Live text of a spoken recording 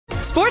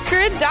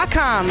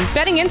SportsGrid.com.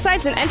 Betting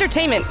insights and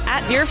entertainment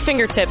at your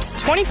fingertips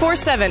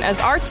 24/7 as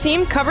our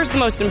team covers the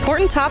most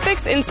important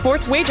topics in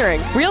sports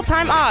wagering.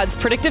 Real-time odds,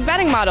 predictive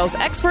betting models,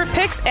 expert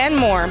picks, and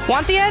more.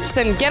 Want the edge?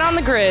 Then get on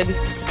the grid.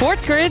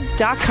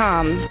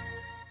 SportsGrid.com.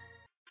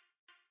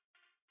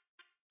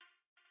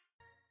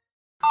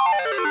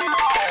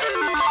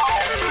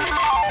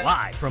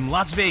 Live from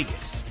Las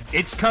Vegas,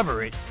 it's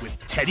Cover It with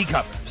Teddy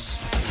Covers.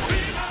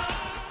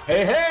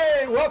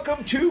 Hey,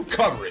 welcome to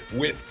Cover It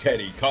with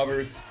Teddy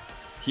Covers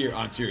here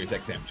on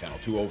SiriusXM Channel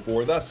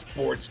 204, the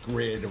Sports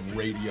Grid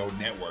Radio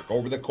Network.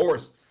 Over the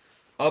course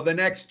of the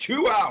next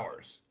 2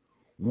 hours,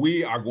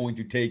 we are going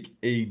to take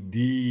a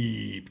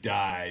deep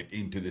dive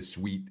into the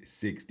Sweet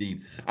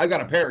 16. I've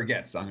got a pair of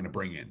guests I'm going to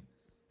bring in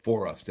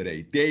for us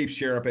today. Dave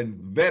Sharapan,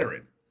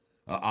 veteran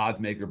odds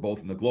maker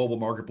both in the global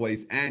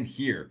marketplace and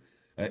here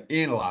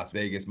in Las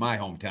Vegas, my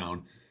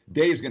hometown.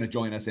 Dave's going to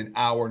join us in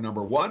hour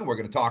number one. We're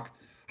going to talk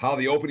how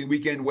the opening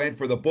weekend went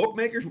for the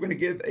bookmakers. We're going to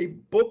give a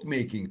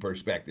bookmaking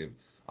perspective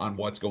on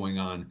what's going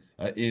on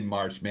in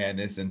March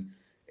Madness. And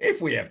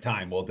if we have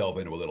time, we'll delve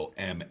into a little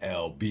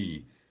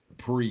MLB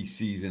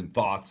preseason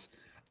thoughts.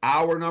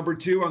 Hour number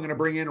two, I'm going to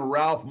bring in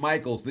Ralph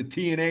Michaels, the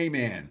TNA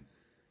man.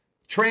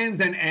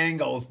 Trends and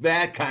angles,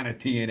 that kind of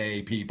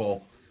TNA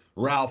people.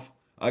 Ralph,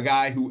 a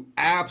guy who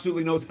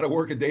absolutely knows how to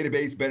work a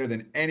database better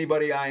than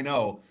anybody I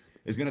know,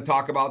 is going to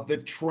talk about the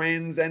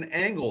trends and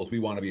angles we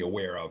want to be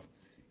aware of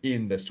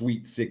in the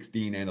Sweet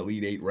 16 and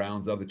Elite 8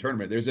 rounds of the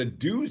tournament. There's a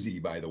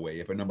doozy, by the way,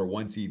 if a number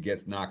one seed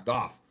gets knocked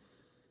off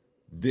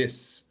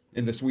this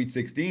in the Sweet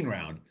 16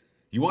 round.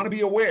 You want to be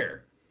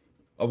aware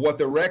of what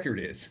the record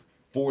is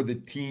for the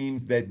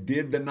teams that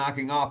did the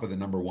knocking off of the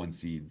number one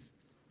seeds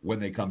when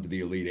they come to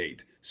the Elite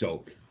 8.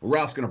 So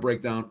Ralph's going to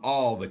break down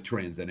all the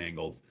trends and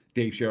angles.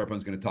 Dave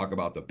Sharapan's going to talk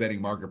about the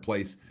betting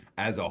marketplace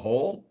as a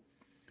whole.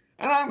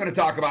 And I'm going to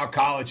talk about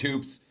college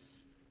hoops,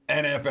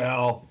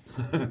 NFL,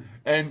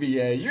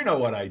 NBA. You know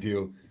what I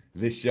do.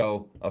 This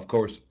show, of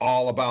course,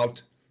 all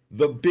about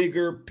the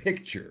bigger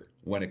picture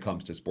when it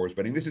comes to sports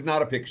betting. This is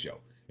not a pick show.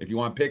 If you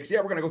want picks,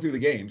 we're going to go through the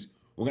games.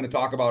 We're going to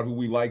talk about who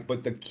we like,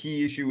 but the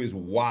key issue is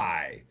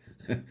why.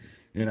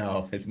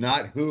 It's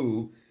not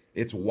who,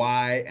 it's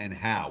why and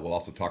how. We'll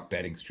also talk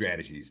betting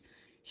strategies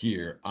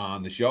here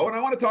on the show. And I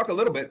want to talk a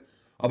little bit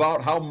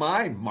about how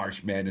my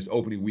March Madness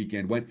opening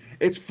weekend went.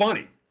 It's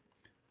funny.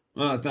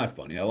 Well, it's not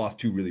funny. I lost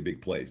two really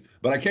big plays.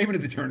 But I came into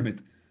the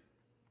tournament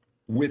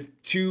with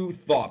two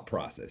thought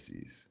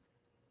processes.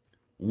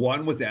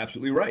 One was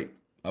absolutely right.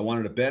 I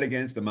wanted to bet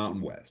against the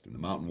Mountain West. And the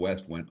Mountain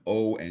West went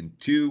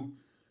 0-2.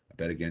 I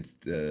bet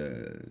against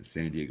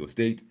San Diego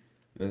State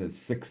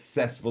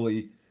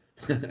successfully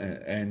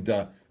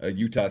and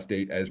Utah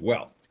State as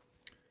well.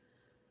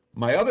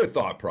 My other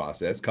thought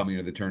process coming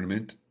into the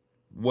tournament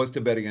was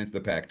to bet against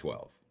the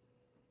Pac-12.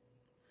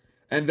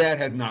 And that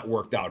has not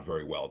worked out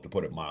very well, to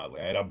put it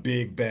mildly. I had a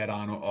big bet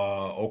on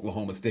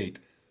Oklahoma State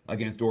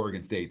against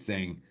Oregon State,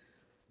 saying,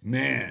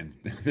 man,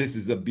 this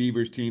is a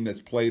Beavers team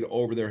that's played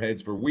over their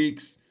heads for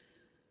weeks.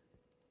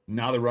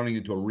 Now they're running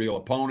into a real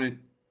opponent.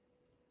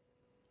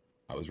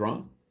 I was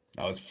wrong.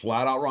 I was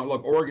flat out wrong.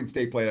 Look, Oregon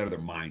State played out of their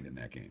mind in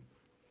that game.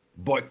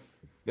 But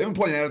they've been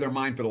playing out of their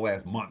mind for the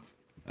last month.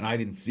 And I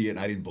didn't see it, and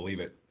I didn't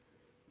believe it.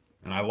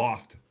 And I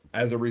lost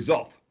as a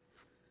result.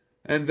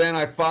 And then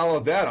I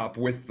followed that up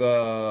with,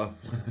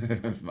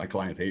 my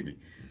clients hate me,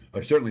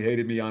 or certainly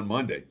hated me on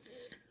Monday,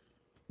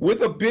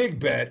 with a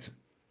big bet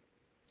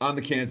on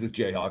the Kansas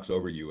Jayhawks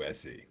over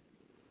USC.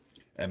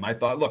 And my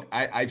thought, look,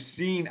 I had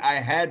seen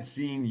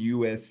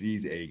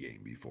USC's A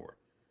game before.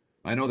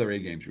 I know their A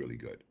game's really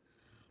good.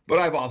 But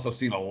I've also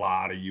seen a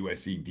lot of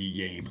USC D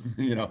game.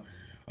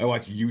 I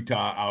watched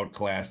Utah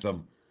outclass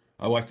them.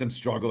 I watched them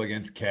struggle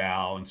against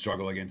Cal and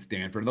struggle against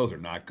Stanford. Those are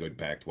not good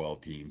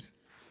Pac-12 teams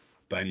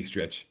by any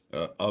stretch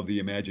of the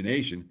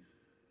imagination.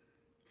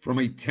 From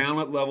a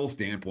talent level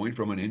standpoint,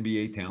 from an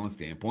NBA talent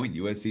standpoint,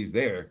 USC's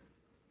there.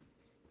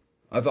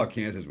 I thought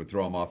Kansas would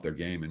throw them off their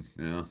game,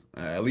 and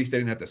at least they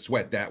didn't have to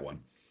sweat that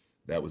one.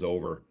 That was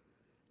over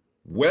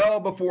well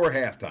before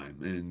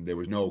halftime, and there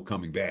was no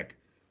coming back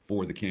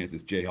for the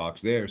Kansas Jayhawks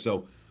there.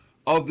 So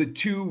of the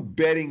two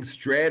betting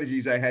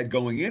strategies I had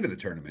going into the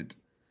tournament,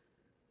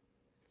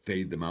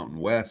 fade the Mountain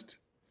West,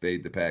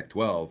 fade the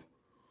Pac-12,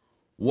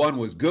 one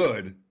was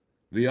good.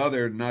 The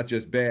other, not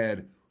just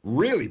bad,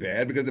 really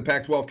bad, because the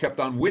Pac-12 kept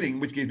on winning,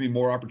 which gave me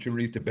more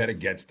opportunities to bet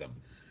against them.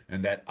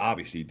 And that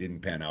obviously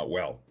didn't pan out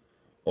well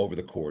over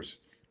the course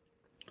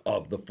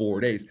of the 4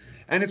 days.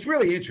 And it's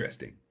really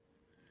interesting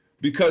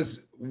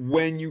because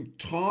when you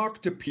talk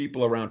to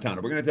people around town,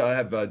 and we're going to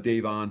have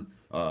Dave on,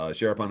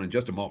 Sharapan in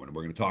just a moment, and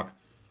we're going to talk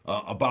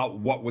about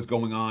what was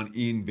going on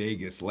in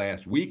Vegas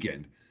last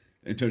weekend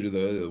in terms of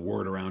the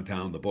word around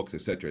town, the books,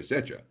 et cetera, et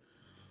cetera.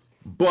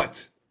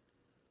 But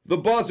the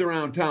buzz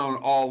around town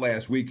all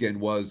last weekend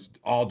was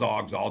all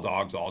dogs, all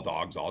dogs, all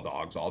dogs, all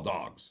dogs, all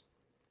dogs,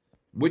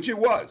 which it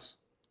was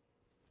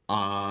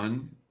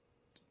on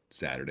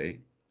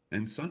Saturday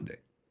and Sunday.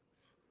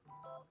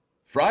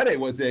 Friday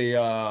was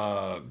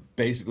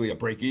basically a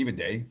break-even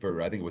day for,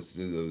 I think it was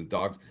the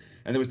dogs.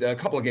 And there was a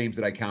couple of games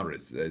that I counted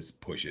as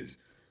pushes.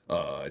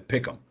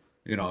 Pick 'em.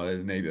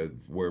 Maybe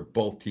where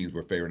both teams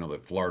were favored. Another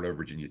Florida,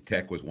 Virginia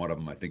Tech was one of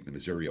them. I think the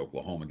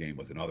Missouri-Oklahoma game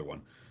was another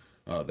one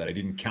that I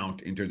didn't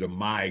count in terms of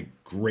my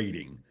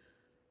grading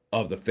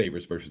of the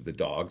favorites versus the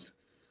dogs.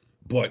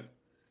 But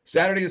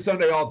Saturday and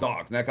Sunday, all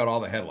dogs, and that got all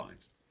the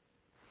headlines.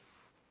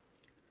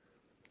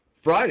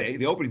 Friday,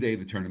 the opening day of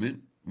the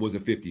tournament, was a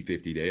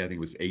 50-50 day. I think it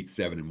was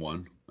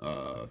 8-7-1.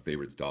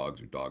 Favorites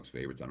dogs or dogs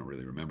favorites. I don't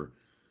really remember.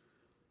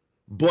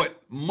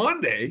 But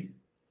Monday,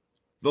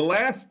 the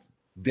last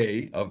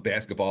day of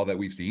basketball that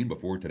we've seen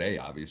before today,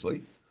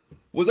 obviously,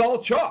 was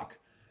all chalk.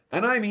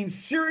 And I mean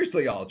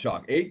seriously all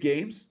chalk. 8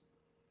 games,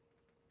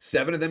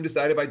 7 of them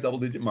decided by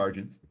double-digit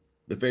margins.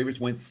 The favorites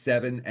went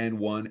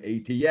 7-1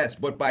 ATS.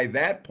 But by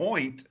that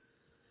point,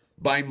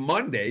 by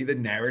Monday, the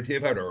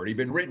narrative had already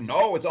been written.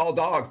 Oh, it's all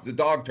dogs. It's a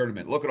dog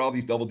tournament. Look at all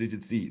these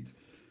double-digit seeds.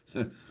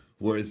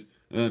 Whereas,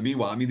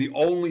 meanwhile, the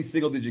only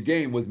single-digit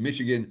game was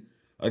Michigan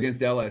against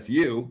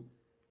LSU.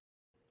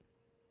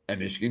 And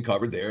Michigan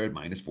covered there at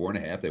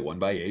 -4.5. They won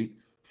by 8.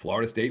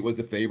 Florida State was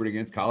the favorite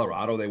against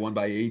Colorado. They won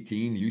by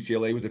 18.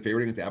 UCLA was the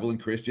favorite against Abilene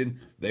Christian.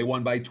 They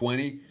won by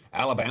 20.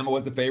 Alabama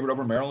was the favorite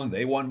over Maryland.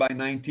 They won by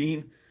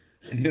 19.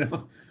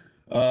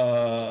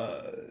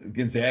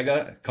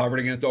 Gonzaga covered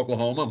against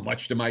Oklahoma,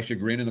 much to my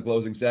chagrin in the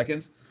closing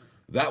seconds.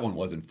 That one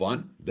wasn't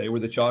fun. They were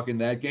the chalk in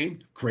that game.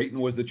 Creighton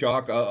was the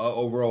chalk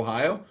over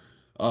Ohio.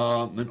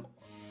 So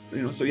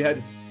you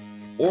had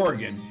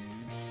Oregon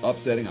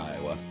upsetting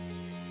Iowa,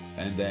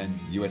 and then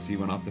USC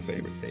went off the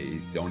favorite.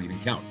 They don't even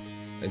count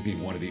as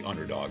being one of the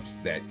underdogs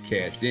that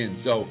cashed in.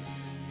 So,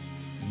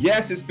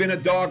 yes, it's been a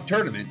dog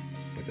tournament,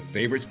 but the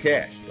favorites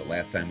cashed the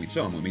last time we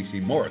saw them. We may see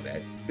more of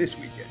that this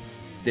weekend.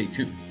 Stay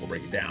tuned. We'll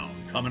break it down.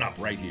 Coming up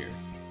right here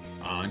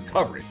on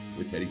Cover It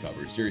with Teddy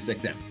Covers, Sirius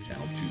XM,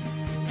 Channel 2.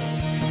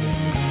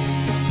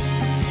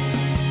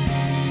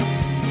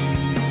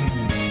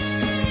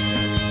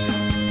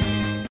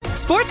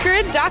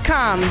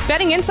 SportsGrid.com.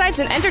 Betting insights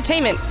and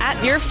entertainment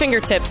at your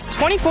fingertips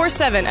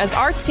 24/7 as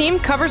our team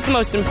covers the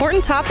most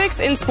important topics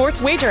in sports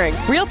wagering.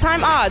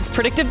 Real-time odds,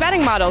 predictive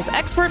betting models,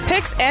 expert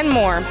picks, and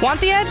more. Want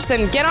the edge?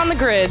 Then get on the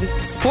grid.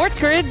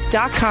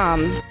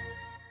 SportsGrid.com.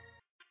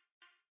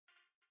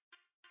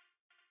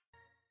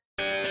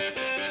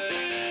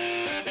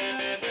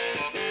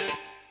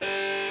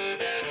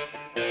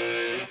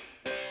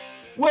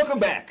 Welcome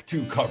back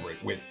to Cover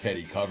It with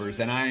Teddy Covers,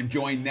 and I am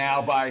joined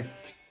now by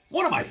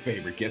one of my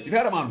favorite guests. We've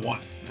had him on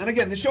once. And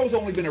again, the show's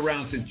only been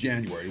around since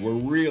January. We're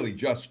really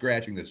just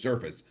scratching the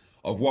surface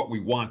of what we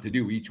want to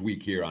do each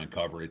week here on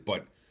Cover It.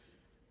 But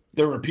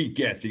the repeat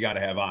guests you got to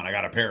have on. I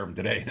got to pair them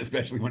today,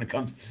 especially when it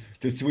comes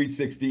to Sweet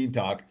 16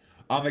 talk.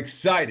 I'm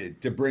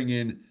excited to bring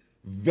in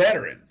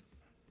veteran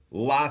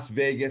Las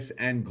Vegas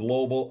and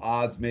global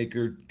odds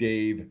maker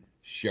Dave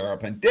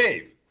Sharapan.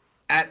 Dave,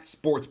 at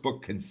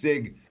Sportsbook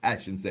Consig, I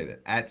shouldn't say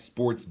that, at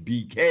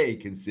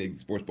SportsBK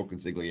Consig, Sportsbook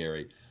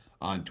Consigliere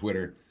on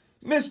Twitter.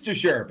 Mr.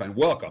 Sharapan,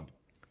 welcome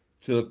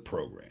to the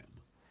program.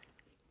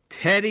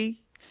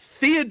 Teddy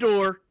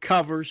Theodore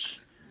Covers,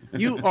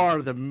 you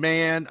are the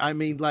man. I'm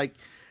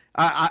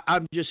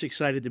just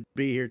excited to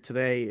be here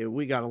today.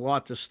 We got a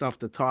lot of stuff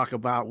to talk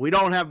about. We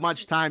don't have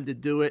much time to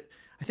do it.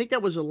 I think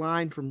that was a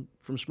line from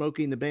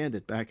Smokey and the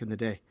Bandit back in the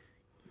day.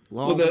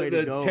 Long way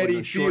to go Teddy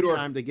and a short Theodore,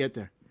 time to get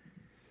there.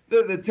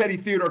 The Teddy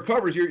Theodore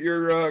Covers,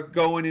 you're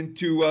going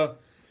into, what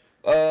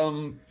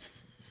am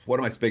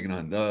I spacing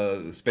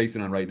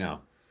on right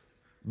now?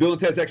 Bill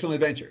and Ted's Excellent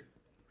Adventure.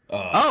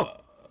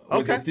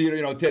 Okay.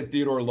 Ted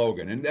Theodore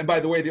Logan. And by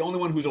the way, the only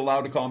one who's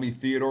allowed to call me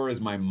Theodore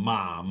is my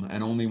mom,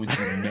 and only when she's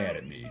mad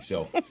at me.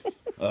 So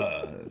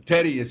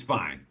Teddy is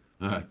fine.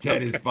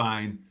 Ted is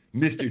fine.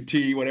 Mr.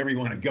 T, whatever you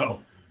want to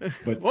go.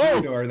 But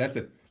Theodore, that's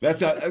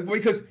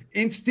because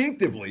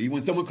instinctively,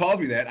 when someone calls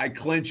me that, I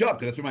clench up,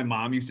 because that's what my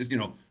mom used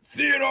to,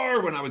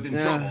 Theodore, when I was in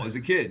trouble as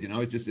a kid.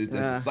 It's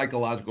a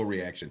psychological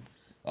reaction.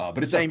 But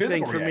it's same a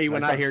thing for reaction. me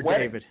when I hear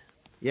sweating. David.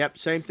 Yep,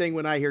 same thing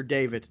when I hear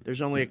David.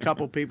 There's only a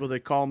couple people that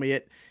call me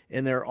it,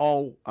 and they're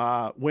all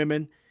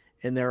women,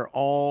 and they're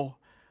all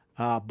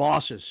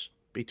bosses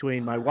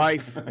between my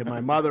wife and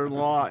my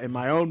mother-in-law and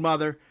my own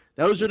mother.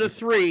 Those are the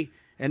three,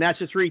 and that's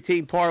a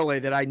 3-team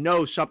parlay that I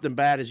know something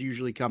bad is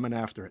usually coming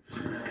after it.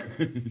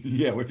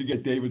 Yeah, well, if you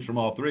get Davids from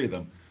all three of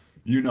them,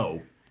 you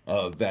know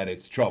that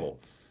it's trouble.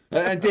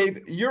 And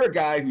Dave, you're a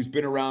guy who's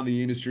been around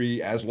the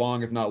industry as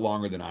long, if not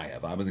longer, than I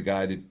have. I was a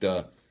guy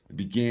that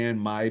began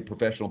my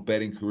professional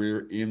betting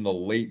career in the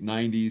late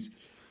 90s.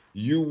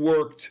 You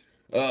worked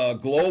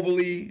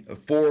globally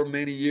for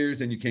many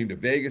years, and you came to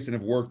Vegas and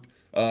have worked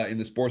in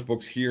the sports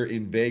books here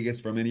in Vegas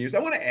for many years. I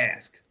want to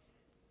ask,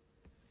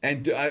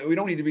 and we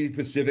don't need to be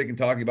specific in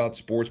talking about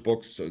sports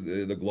books, so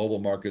the global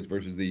markets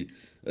versus the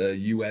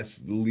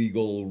U.S.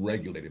 legal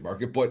regulated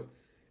market, but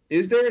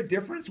is there a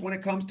difference when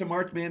it comes to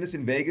March Madness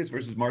in Vegas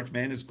versus March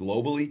Madness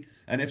globally?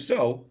 And if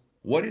so,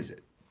 what is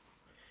it?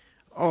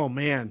 Oh,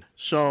 man.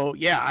 So,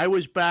 yeah, I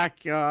was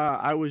back.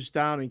 I was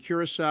down in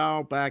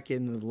Curacao back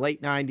in the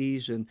late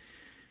 90s, and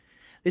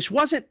this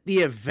wasn't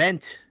the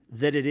event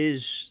that it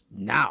is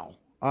now.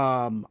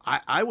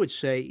 I would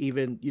say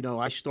even,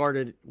 I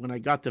started when I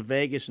got to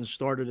Vegas and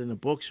started in the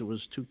books, it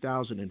was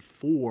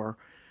 2004.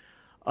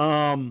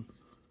 And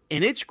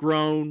it's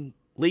grown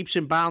leaps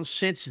and bounds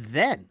since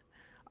then.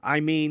 I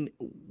mean,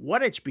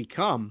 what it's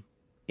become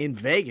in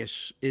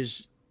Vegas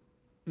is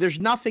there's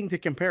nothing to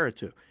compare it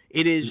to.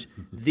 It is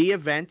the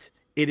event.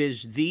 It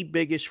is the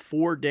biggest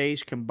 4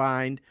 days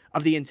combined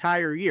of the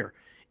entire year.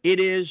 It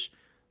is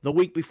the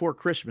week before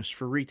Christmas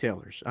for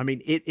retailers. I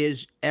mean, it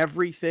is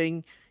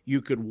everything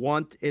you could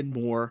want and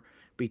more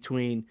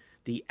between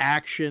the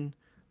action,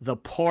 the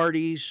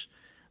parties,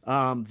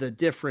 the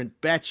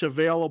different bets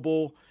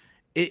available.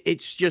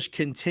 It's just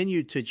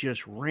continued to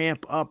just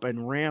ramp up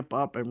and ramp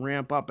up and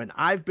ramp up. And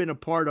I've been a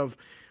part of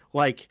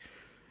like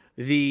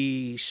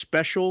the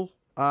special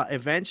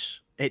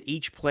events at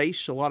each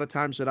place. A lot of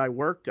times that I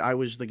worked, I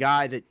was the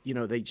guy that,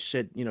 they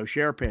said,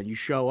 Sherapan, you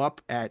show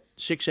up at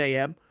 6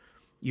 a.m.,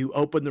 you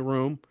open the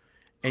room,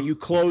 and you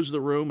close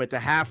the room at the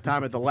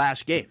halftime of the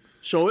last game.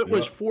 So it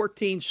was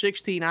 14,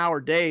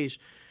 16-hour days,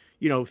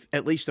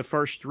 at least the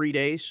first 3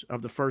 days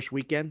of the first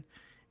weekend.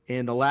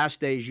 And the last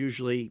day is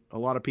usually a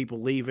lot of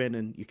people leaving,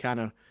 and you kind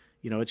of,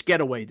 it's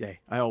getaway day,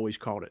 I always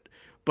called it.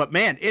 But,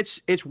 man,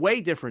 it's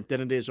way different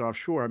than it is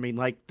offshore. I mean,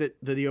 like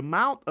the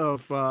amount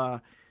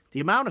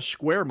of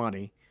square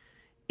money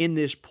in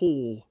this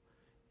pool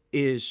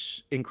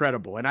is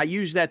incredible. And I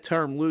use that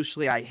term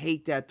loosely. I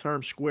hate that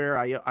term square.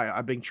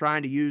 I've been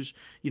trying to use,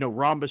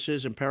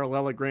 rhombuses and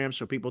parallelograms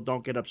so people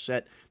don't get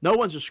upset. No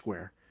one's a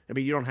square. I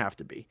mean, you don't have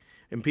to be.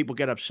 And people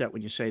get upset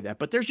when you say that.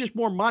 But there's just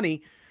more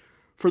money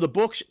for the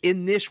books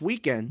in this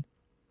weekend.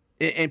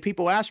 And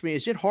people ask me,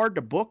 is it hard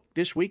to book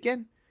this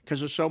weekend because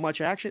there's so much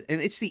action?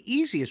 And it's the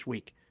easiest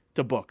week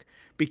to book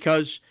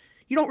because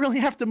you don't really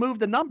have to move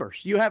the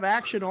numbers. You have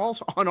action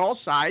on all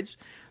sides.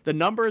 The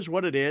number is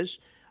what it is.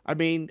 I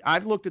mean,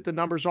 I've looked at the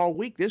numbers all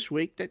week this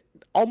week that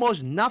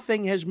almost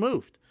nothing has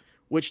moved,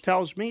 which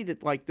tells me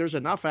that, like, there's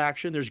enough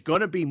action. There's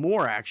going to be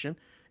more action.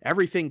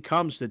 Everything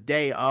comes the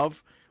day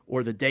of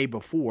or the day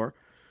before.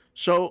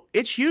 So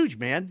it's huge,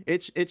 man.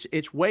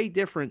 It's way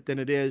different than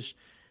it is.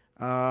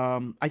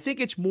 I think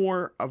it's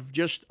more of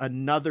just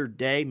another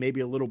day, maybe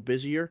a little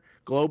busier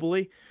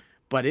globally.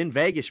 But in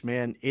Vegas,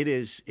 man, it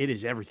is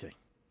everything.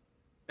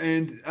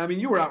 And, I mean,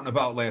 you were out and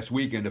about last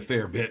weekend a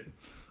fair bit.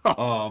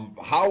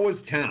 How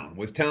was town?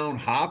 Was town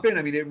hopping?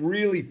 I mean, it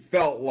really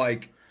felt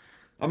like,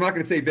 I'm not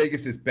going to say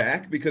Vegas is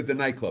back because the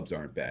nightclubs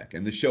aren't back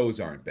and the shows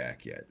aren't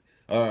back yet.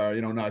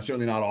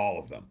 Certainly not all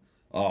of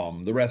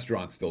them. The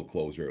restaurants still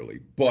close early,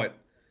 but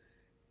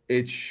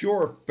it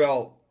sure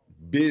felt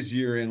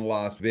busier in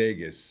Las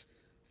Vegas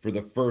for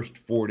the first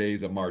 4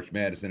 days of March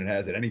Madness than it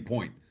has at any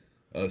point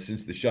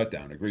since the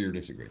shutdown. Agree or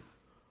disagree?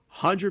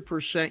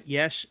 100%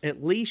 yes,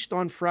 at least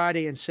on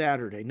Friday and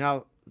Saturday.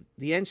 Now,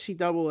 the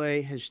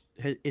NCAA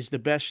is the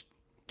best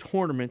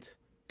tournament,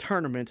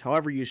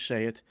 however you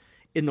say it,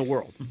 in the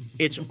world.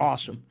 It's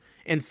awesome.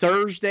 And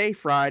Thursday,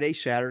 Friday,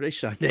 Saturday,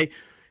 Sunday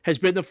has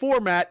been the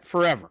format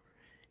forever.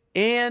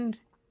 And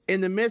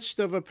in the midst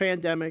of a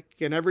pandemic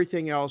and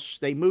everything else,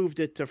 they moved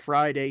it to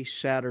Friday,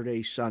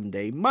 Saturday,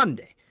 Sunday,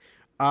 Monday.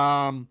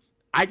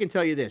 I can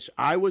tell you this.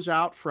 I was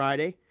out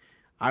Friday.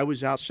 I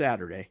was out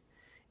Saturday.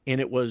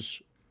 And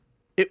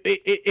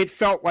it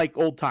felt like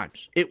old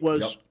times. It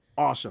was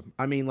awesome.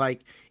 I mean,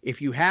 like,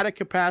 if you had a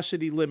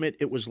capacity limit,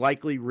 it was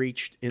likely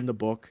reached in the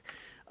book.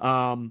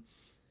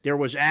 There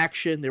was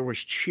action. There was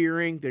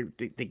cheering.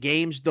 The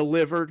games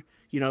delivered.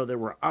 There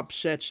were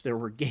upsets. There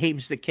were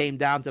games that came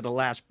down to the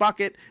last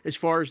bucket as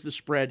far as the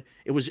spread.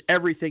 It was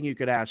everything you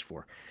could ask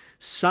for.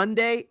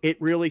 Sunday, it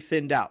really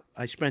thinned out.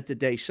 I spent the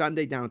day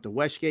Sunday down at the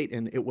Westgate,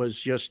 and it was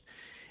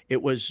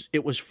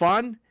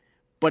fun,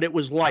 but it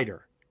was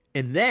lighter.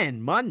 And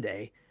then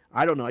Monday,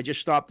 I don't know, I just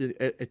stopped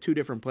at two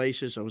different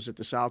places. I was at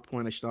the South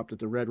Point. I stopped at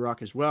the Red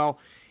Rock as well,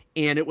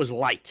 and it was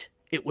light.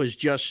 It was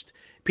just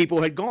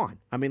people had gone.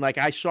 I mean, like,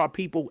 I saw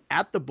people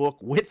at the book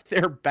with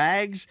their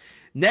bags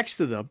next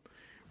to them,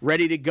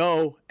 ready to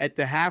go at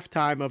the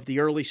halftime of the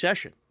early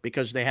session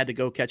because they had to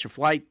go catch a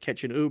flight,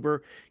 catch an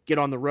Uber, get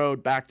on the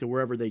road back to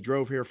wherever they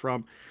drove here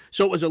from.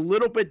 So it was a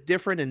little bit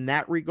different in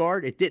that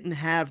regard. It didn't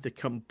have the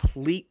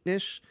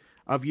completeness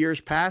of years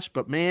past,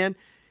 but, man,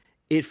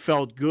 it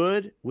felt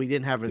good. We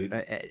didn't have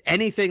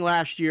anything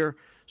last year,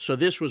 so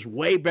this was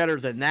way better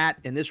than that,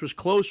 and this was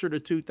closer to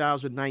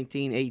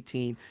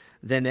 2019-18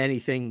 than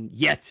anything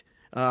yet,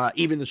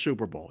 even the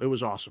Super Bowl. It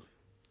was awesome.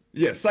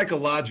 Yeah,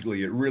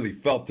 psychologically, it really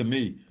felt to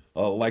me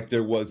like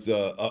there was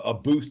a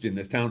boost in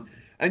this town.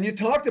 And you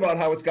talked about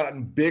how it's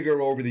gotten bigger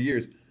over the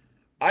years.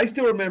 I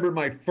still remember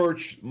my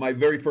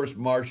very first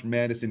March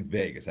Madness in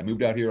Vegas. I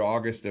moved out here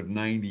August of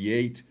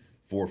 '98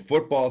 for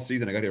football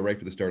season. I got here right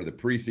for the start of the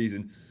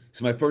preseason.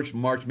 So my first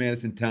March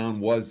Madness in town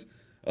was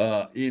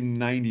in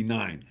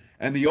 '99.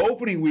 And the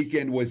opening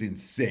weekend was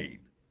insane.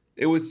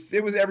 It was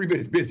every bit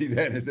as busy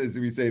then as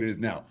we say it is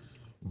now.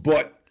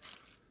 But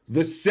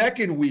the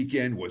second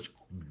weekend was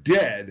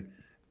dead.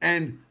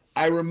 And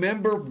I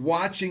remember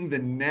watching the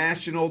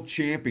national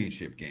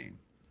championship game.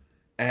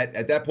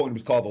 At that point, it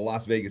was called the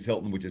Las Vegas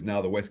Hilton, which is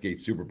now the Westgate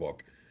Superbook.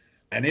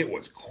 and it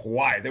was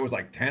quiet. There was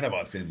like 10 of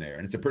us in there,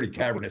 and it's a pretty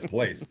cavernous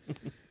place.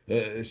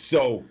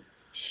 So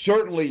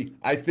certainly,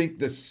 I think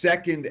the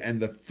second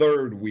and the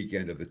third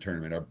weekend of the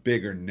tournament are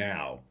bigger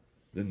now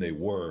than they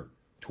were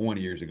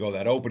 20 years ago.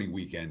 That opening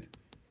weekend,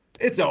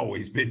 it's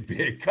always been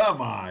big.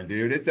 Come on,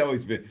 dude. It's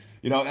always been,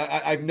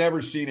 I've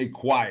never seen a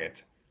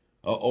quiet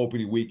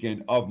opening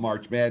weekend of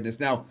March Madness.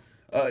 Now,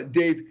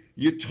 Dave,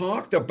 you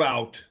talked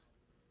about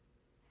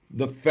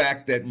the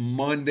fact that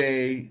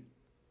Monday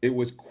it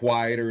was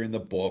quieter in the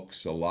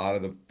books. A lot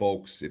of the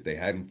folks, if they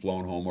hadn't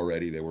flown home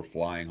already, they were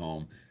flying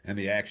home, and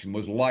the action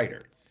was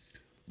lighter.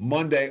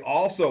 Monday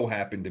also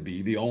happened to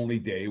be the only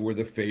day where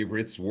the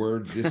favorites were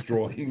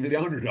destroying the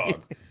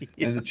underdog.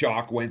 Yeah. And the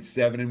chalk went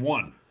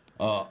 7-1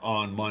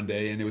 on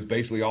Monday, and it was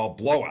basically all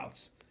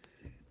blowouts.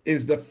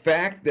 Is the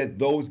fact that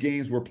those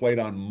games were played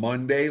on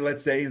Monday,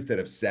 let's say, instead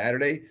of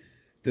Saturday,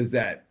 was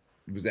that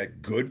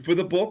good for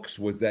the books?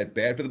 Was that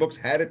bad for the books?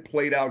 Had it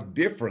played out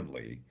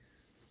differently,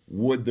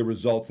 would the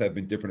results have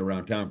been different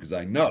around town? Because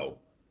I know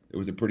it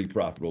was a pretty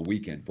profitable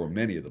weekend for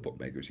many of the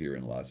bookmakers here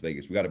in Las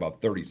Vegas. We got about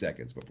 30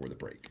 seconds before the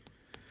break.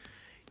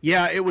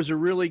 Yeah, it was a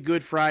really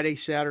good Friday,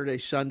 Saturday,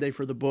 Sunday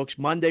for the books.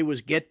 Monday was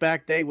get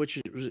back day, which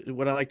is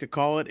what I like to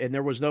call it, and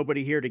there was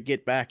nobody here to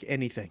get back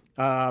anything.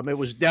 It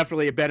was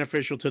definitely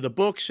beneficial to the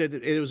books.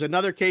 It was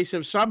another case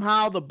of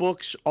somehow the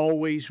books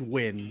always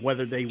win.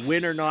 Whether they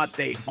win or not,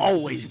 they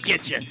always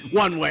get you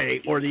one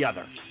way or the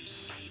other.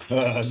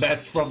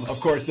 That's from, of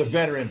course, the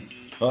veteran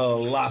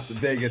Las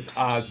Vegas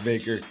odds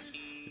maker,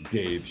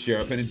 Dave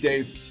Sharapan. And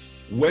Dave,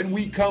 when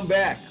we come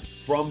back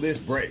from this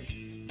break,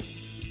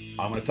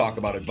 I'm going to talk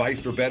about advice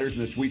for bettors in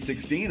the Sweet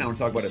 16. I'm going to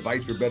talk about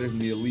advice for bettors in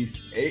the Elite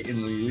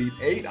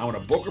 8. I want a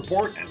book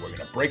report, and we're going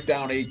to break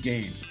down 8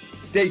 games.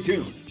 Stay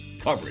tuned.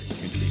 Coverage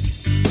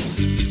continues.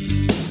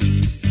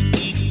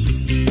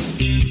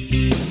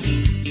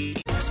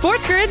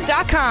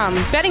 SportsGrid.com.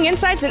 Betting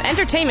insights and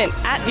entertainment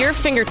at your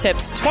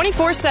fingertips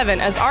 24/7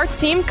 as our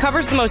team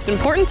covers the most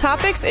important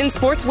topics in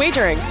sports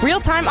wagering.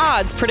 Real-time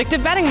odds,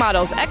 predictive betting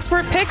models,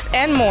 expert picks,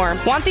 and more.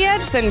 Want the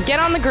edge? Then get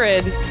on the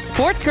grid.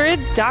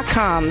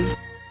 SportsGrid.com.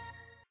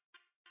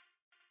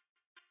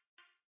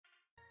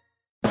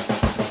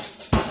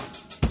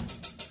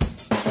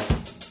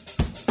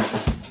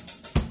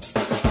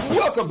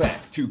 Welcome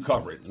back to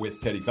Cover It with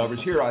Teddy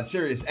Covers here on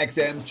Sirius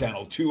XM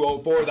Channel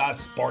 204, the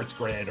Sports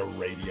Grid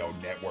Radio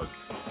Network.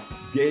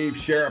 Dave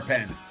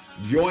Sharapan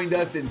joined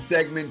us in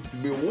segment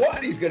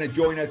 1. He's going to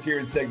join us here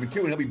in segment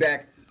 2, and he'll be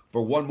back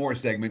for one more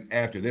segment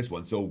after this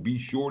one. So be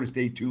sure to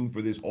stay tuned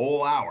for this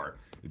whole hour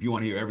if you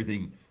want to hear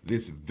everything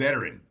this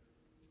veteran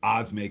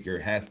odds maker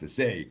has to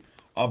say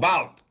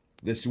about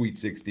the Sweet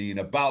 16,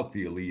 about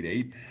the Elite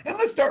 8. And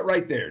let's start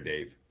right there,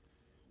 Dave.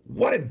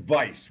 What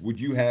advice would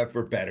you have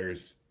for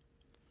bettors?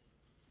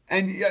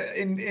 And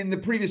in the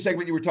previous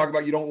segment, you were talking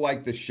about you don't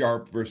like the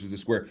sharp versus the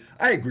square.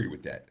 I agree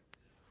with that.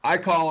 I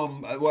call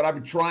them, what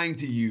I'm trying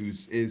to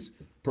use is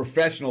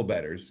professional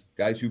bettors,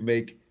 guys who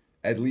make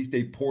at least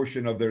a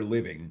portion of their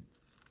living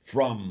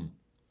from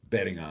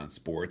betting on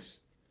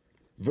sports,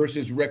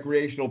 versus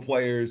recreational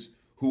players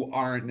who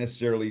aren't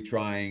necessarily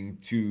trying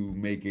to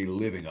make a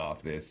living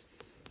off this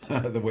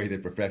the way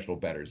that professional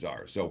bettors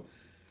are. So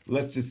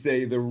let's just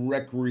say the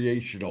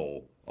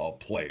recreational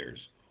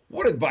players.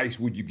 What advice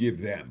would you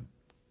give them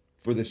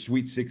for the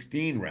Sweet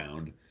 16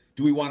 round?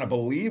 Do we want to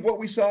believe what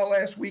we saw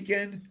last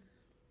weekend,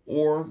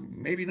 or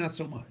maybe not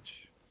so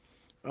much?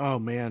 Oh,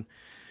 man.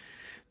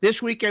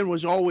 This weekend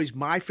was always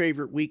my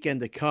favorite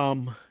weekend to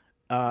come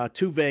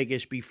to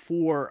Vegas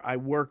before I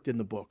worked in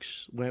the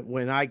books.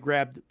 When I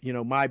grabbed,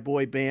 my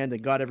boy band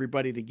and got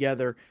everybody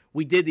together,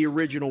 we did the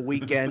original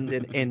weekend,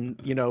 and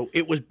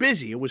it was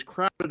busy. It was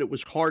crowded. It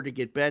was hard to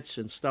get bets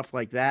and stuff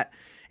like that.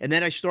 And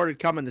then I started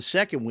coming the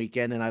second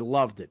weekend, and I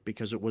loved it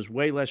because it was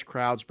way less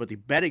crowds, but the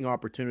betting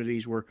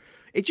opportunities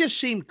it just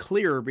seemed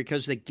clearer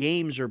because the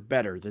games are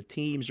better. The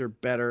teams are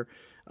better.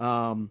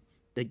 The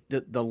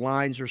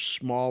lines are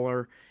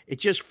smaller. It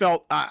just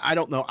felt, I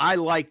don't know, I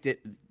liked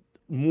it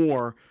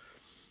more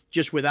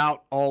just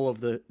without all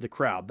of the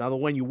crowd. Now,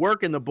 when you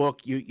work in the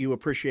book, you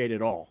appreciate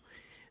it all.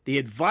 The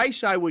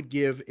advice I would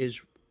give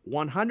is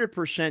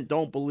 100%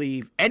 don't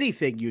believe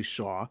anything you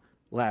saw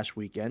last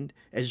weekend.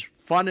 As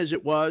fun as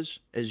it was,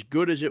 as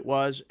good as it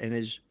was, and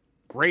as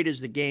great as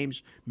the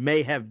games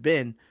may have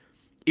been,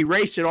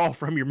 erase it all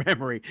from your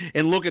memory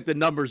and look at the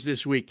numbers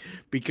this week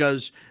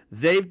because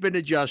they've been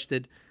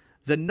adjusted.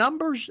 The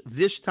numbers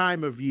this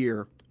time of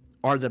year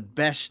are the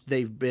best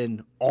they've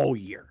been all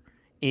year,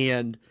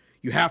 and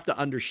you have to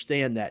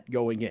understand that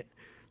going in.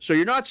 So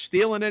you're not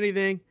stealing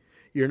anything.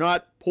 You're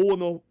not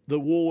pulling the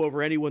wool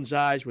over anyone's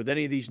eyes with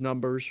any of these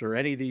numbers or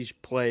any of these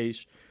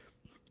plays.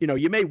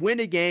 You may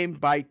win a game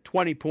by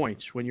 20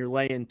 points when you're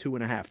laying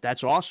 2.5.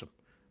 That's awesome.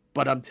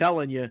 But I'm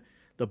telling you,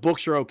 the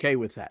books are okay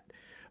with that.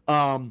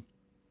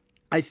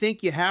 I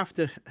think you have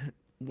to.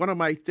 One of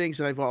my things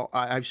that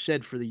I've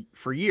said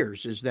for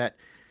years is that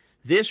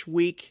this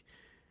week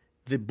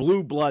the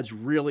Blue Bloods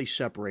really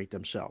separate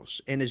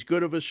themselves. And as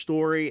good of a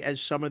story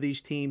as some of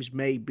these teams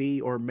may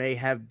be or may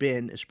have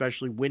been,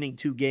 especially winning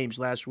 2 games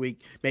last week,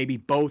 maybe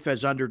both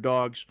as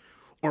underdogs,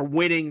 or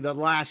winning the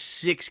last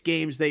 6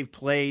 games they've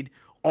played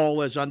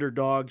all as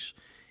underdogs,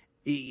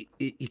 you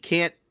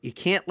can't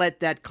let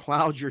that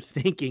cloud your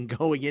thinking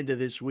going into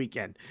this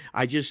weekend.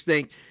 I just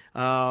think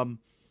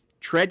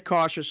tread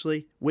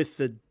cautiously with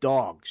the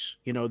dogs.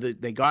 You know,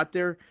 they got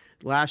there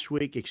last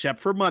week, except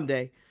for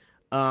Monday.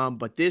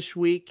 But this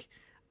week,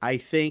 I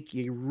think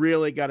you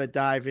really got to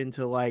dive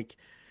into, like,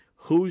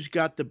 who's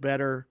got the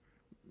better,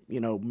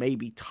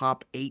 maybe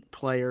top 8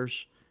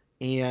 players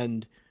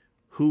and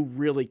who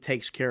really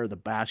takes care of the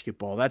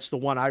basketball. That's the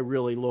one I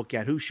really look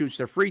at. Who shoots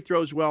their free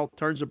throws well,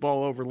 turns the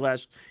ball over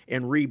less,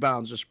 and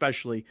rebounds,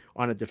 especially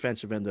on a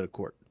defensive end of the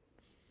court.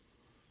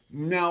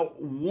 Now,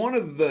 one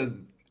of the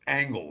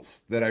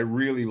angles that I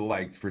really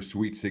liked for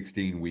Sweet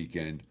 16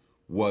 weekend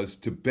was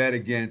to bet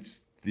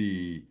against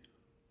the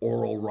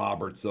Oral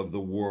Roberts of the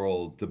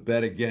world, to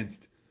bet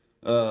against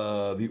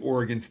the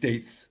Oregon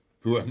States,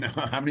 who have now,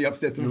 how many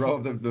upsets in a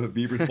row have the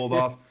Beavers pulled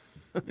off?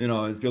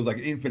 It feels like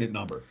an infinite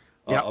number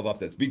of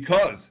upsets.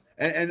 Because,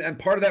 and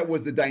part of that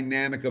was the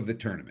dynamic of the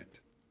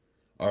tournament.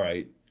 All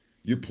right.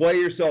 You play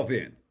yourself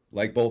in,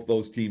 like both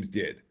those teams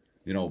did.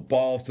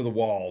 Balls to the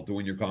wall to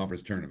win your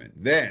conference tournament.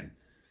 Then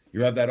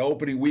you have that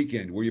opening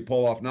weekend where you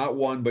pull off not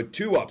 1, but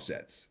 2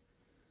 upsets.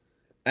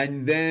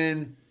 And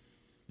then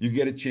you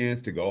get a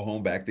chance to go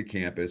home back to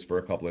campus for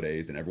a couple of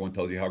days, and everyone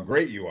tells you how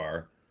great you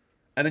are.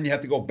 And then you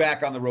have to go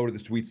back on the road to the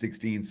Sweet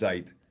 16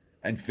 site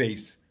and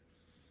face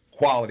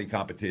quality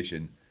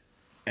competition.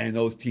 And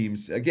those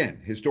teams, again,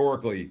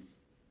 historically,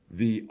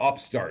 the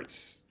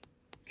upstarts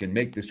can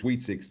make the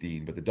Sweet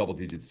 16, but the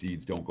double-digit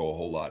seeds don't go a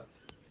whole lot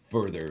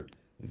further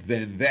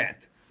than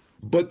that.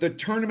 But the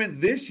tournament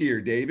this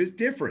year, Dave, is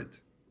different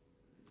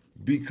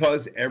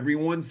because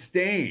everyone's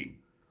staying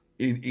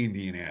in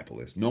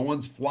Indianapolis. No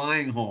one's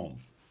flying home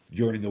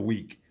during the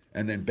week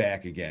and then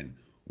back again,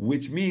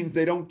 which means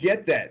they don't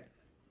get that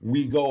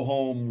we go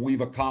home,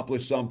 we've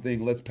accomplished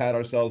something, let's pat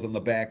ourselves on the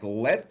back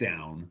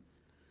letdown.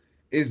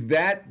 Is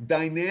that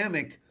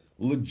dynamic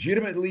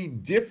legitimately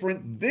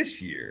different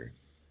this year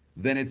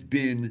than it's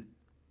been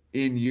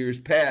in years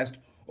past?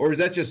 Or is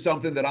that just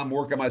something that I'm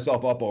working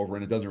myself up over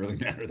and it doesn't really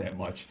matter that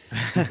much?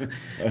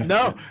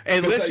 No,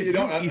 and listen, you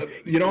don't know.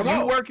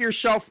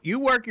 You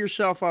work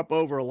yourself up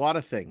over a lot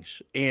of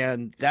things,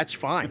 and that's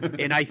fine.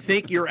 And I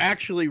think you're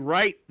actually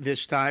right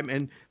this time,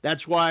 and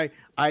that's why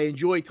I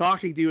enjoy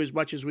talking to you as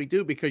much as we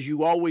do, because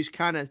you always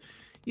kind of,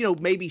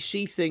 maybe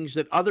see things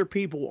that other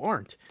people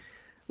aren't.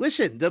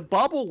 Listen, the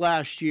bubble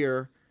last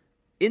year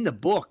in the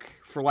book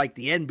for like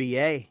the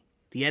NBA,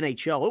 the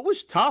NHL, it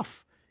was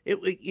tough.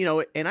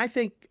 And I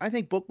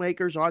think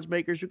bookmakers, odds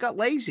makers, we got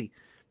lazy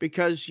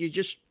because you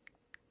just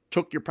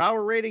took your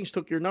power ratings,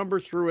 took your number,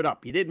 threw it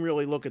up. You didn't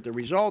really look at the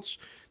results.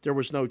 There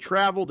was no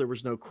travel. There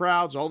was no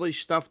crowds. All these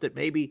stuff that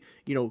maybe,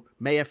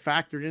 may have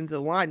factored into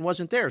the line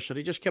wasn't there. So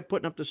they just kept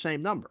putting up the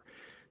same number.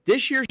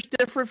 This year's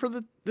different for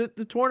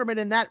the tournament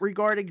in that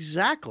regard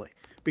exactly,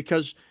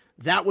 because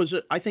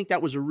I think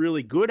that was a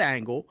really good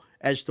angle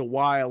as to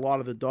why a lot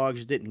of the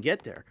dogs didn't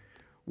get there.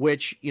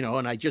 Which,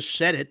 and I just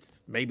said it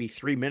maybe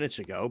 3 minutes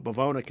ago.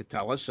 Bavona could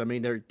tell us. I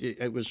mean,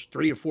 it was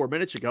 3 or 4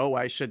 minutes ago.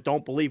 I said,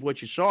 don't believe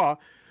what you saw.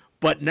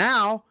 But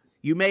now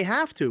you may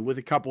have to with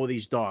a couple of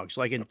these dogs,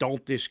 and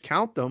don't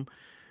discount them,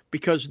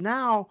 because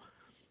now,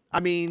 I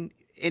mean,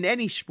 in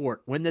any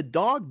sport, when the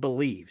dog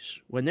believes,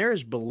 when there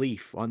is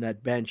belief on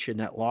that bench, in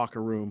that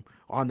locker room,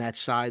 on that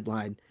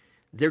sideline,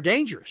 they're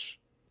dangerous.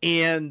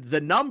 And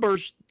the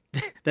numbers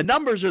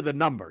are the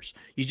numbers.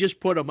 You just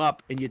put them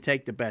up and you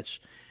take the bets.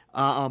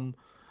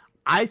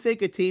 I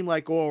think a team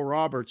like Oral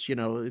Roberts,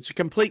 it's a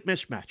complete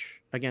mismatch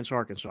against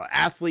Arkansas.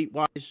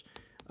 Athlete-wise,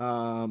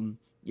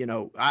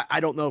 I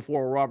don't know if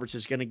Oral Roberts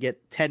is going to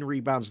get 10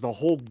 rebounds the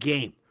whole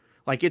game.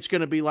 Like, it's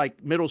going to be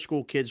like middle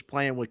school kids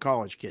playing with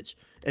college kids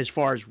as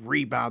far as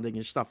rebounding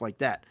and stuff like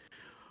that.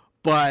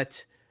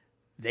 But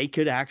they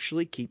could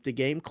actually keep the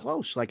game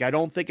close. Like, I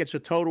don't think it's a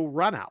total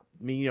run out.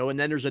 I mean, and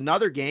then there's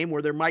another game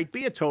where there might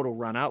be a total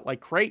run out. Like,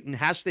 Creighton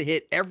has to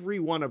hit every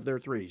one of their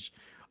threes.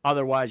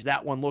 Otherwise,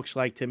 that one looks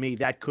like, to me,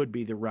 that could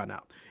be the run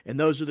out. And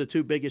those are the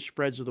 2 biggest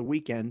spreads of the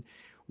weekend,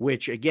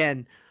 which,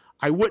 again,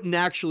 I wouldn't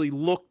actually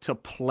look to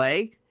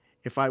play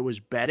if I was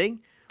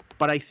betting.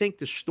 But I think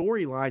the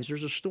storylines,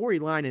 there's a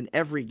storyline in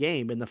every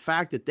game. And the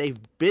fact that they've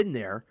been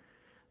there,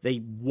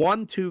 they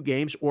won 2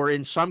 games, or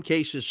in some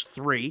cases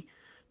 3,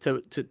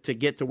 to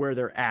get to where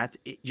they're at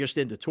just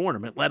in the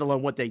tournament, let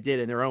alone what they did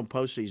in their own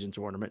postseason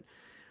tournament.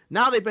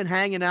 Now they've been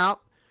hanging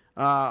out.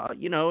 And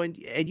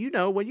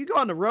when you go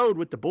on the road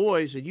with the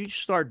boys and you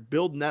start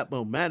building that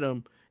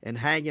momentum and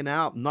hanging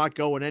out and not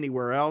going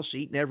anywhere else,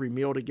 eating every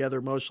meal together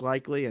most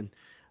likely,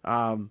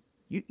 and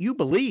you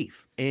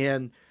believe.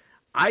 And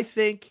I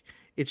think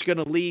it's going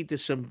to lead to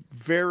some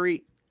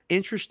very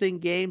interesting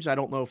games. I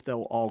don't know if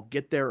they'll all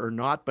get there or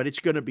not, but it's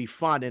going to be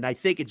fun. And I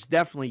think it's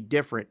definitely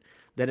different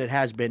than it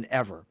has been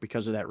ever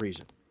because of that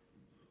reason.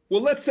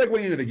 Well, let's segue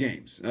into the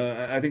games.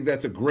 I think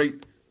that's a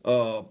great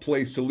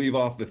place to leave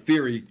off the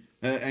theory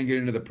and get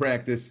into the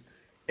practice.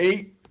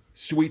 8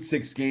 Sweet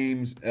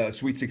 16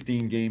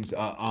 games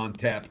on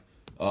tap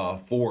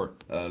for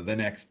the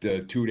next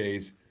 2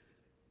 days.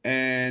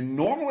 And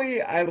normally,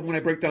 when I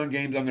break down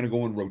games, I'm going to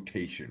go in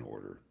rotation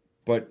order.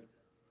 But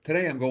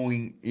today I'm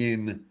going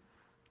in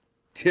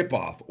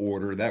tip-off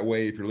order. That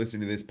way, if you're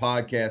listening to this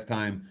podcast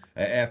time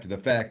after the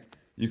fact,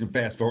 you can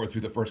fast forward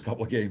through the first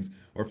couple of games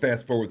or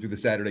fast forward through the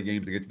Saturday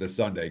games to get to the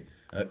Sunday.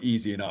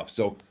 Easy enough.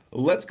 So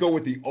let's go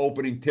with the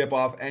opening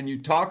tip-off. And you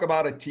talk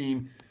about a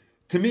team.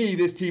 To me,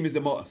 this team is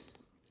not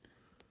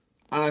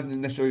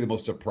necessarily the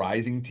most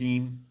surprising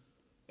team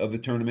of the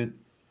tournament,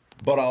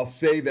 but I'll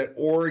say that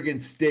Oregon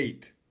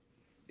State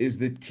is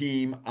the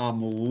team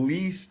I'm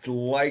least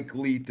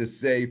likely to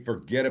say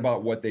forget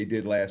about what they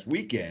did last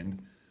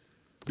weekend,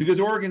 because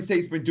Oregon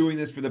State's been doing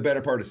this for the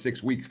better part of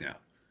 6 weeks now.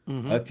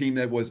 A team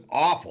that was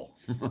awful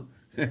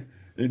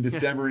in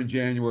December and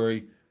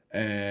January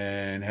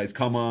and has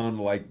come on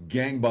like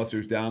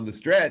gangbusters down the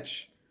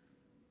stretch.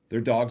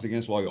 They're dogs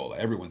against Loyola,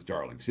 everyone's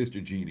darling,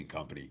 Sister Jean and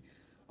company.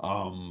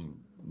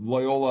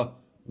 Loyola,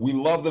 we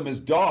love them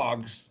as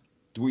dogs.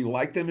 Do we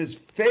like them as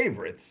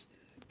favorites?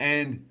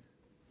 And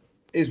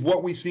is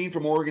what we've seen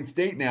from Oregon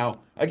State now.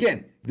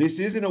 Again, this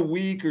isn't a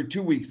week or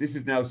 2 weeks. This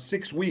is now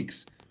 6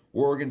 weeks.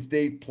 Oregon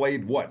State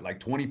played, like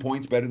 20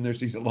 points better than their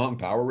season-long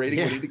power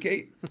rating would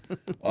indicate?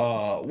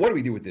 What do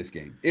we do with this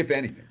game, if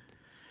anything?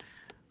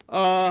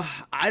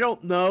 I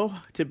don't know,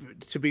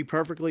 to be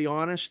perfectly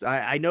honest.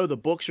 I know the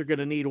books are going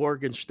to need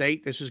Oregon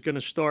State. This is going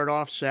to start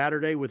off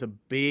Saturday with a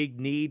big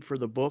need for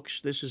the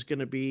books. This is going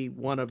to be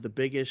one of the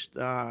biggest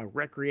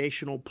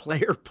recreational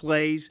player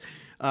plays.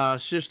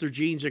 Sister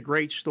Jean's a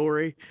great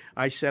story.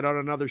 I said on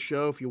another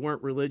show, if you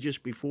weren't religious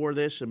before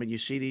this, I mean, you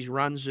see these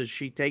runs as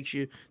she takes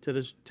you to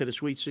the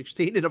Sweet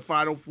 16 in the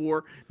Final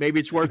Four. Maybe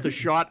it's worth a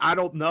shot. I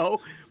don't know.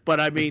 But,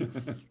 I mean,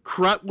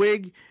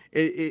 Krutwig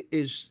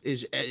is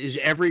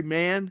every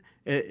man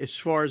as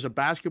far as a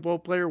basketball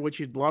player, which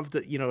you'd love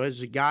to,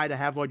 as a guy to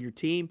have on your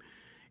team.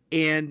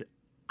 And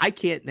I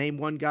can't name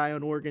one guy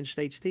on Oregon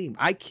State's team.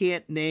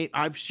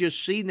 I've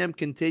just seen them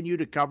continue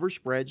to cover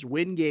spreads,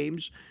 win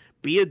games,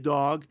 be a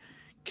dog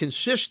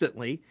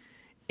consistently,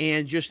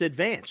 and just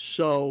advance.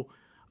 So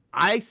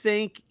I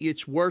think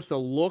it's worth a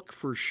look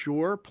for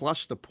sure.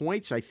 Plus the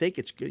points, I think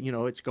it's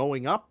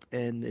going up,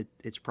 and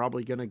it's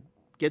probably going to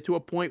get to a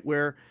point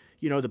where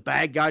the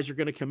bad guys are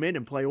going to come in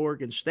and play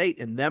Oregon State,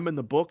 and them in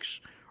the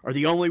books are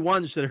the only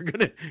ones that are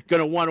going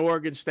to want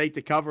Oregon State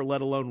to cover, let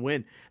alone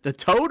win. The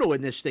total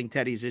in this thing,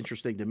 Teddy, is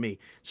interesting to me.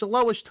 It's the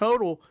lowest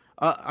total,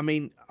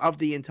 of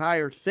the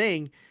entire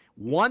thing.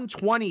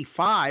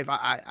 125.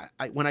 I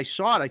when I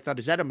saw it, I thought,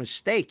 is that a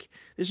mistake?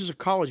 This is a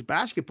college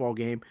basketball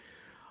game.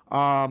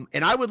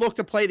 And I would look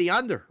to play the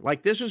under.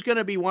 Like, this is going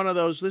to be one of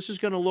those, this is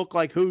going to look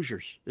like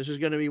Hoosiers. This is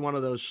going to be one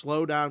of those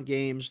slow down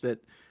games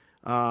that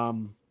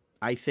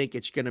I think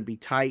it's going to be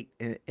tight,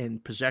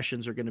 and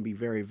possessions are going to be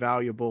very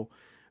valuable.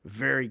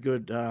 Very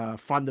good,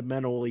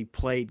 fundamentally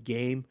played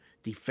game,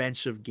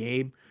 defensive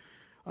game.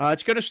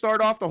 It's going to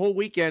start off the whole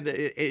weekend.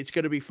 It's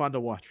going to be fun to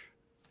watch.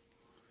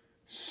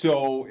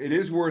 So it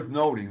is worth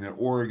noting that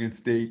Oregon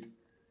State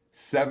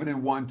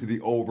 7-1 to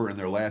the over in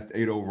their last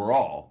 8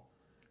 overall,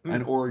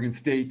 and Oregon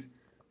State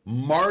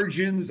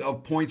margins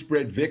of point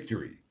spread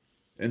victory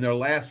in their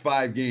last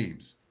 5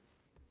 games.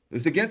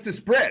 It's against the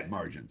spread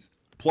margins: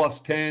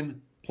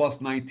 +10,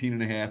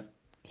 +19.5,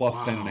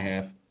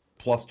 +10.5,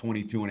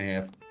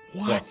 +22.5,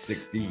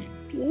 +16.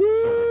 So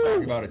we're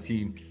talking about a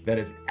team that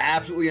has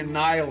absolutely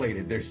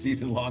annihilated their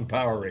season-long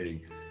power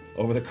rating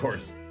over the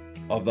course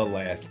of the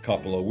last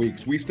couple of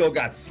weeks. We've still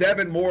got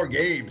 7 more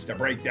games to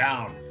break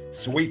down.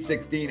 Sweet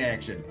 16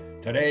 action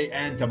today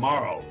and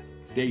tomorrow.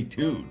 Stay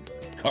tuned.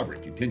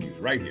 Coverage continues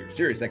right here.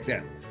 Sirius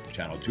XM,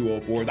 channel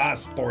 204, the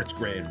Sports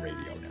Grid Radio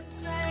Network.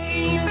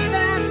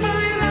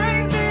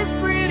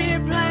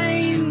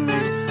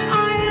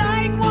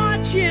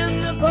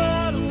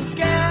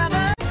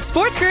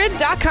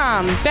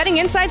 SportsGrid.com. Betting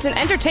insights and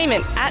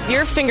entertainment at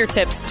your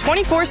fingertips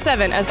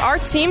 24/7 as our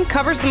team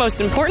covers the most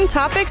important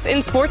topics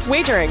in sports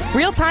wagering.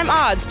 Real-time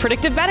odds,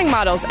 predictive betting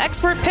models,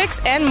 expert picks,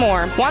 and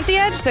more. Want the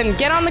edge? Then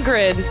get on the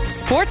grid.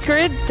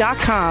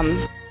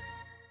 SportsGrid.com.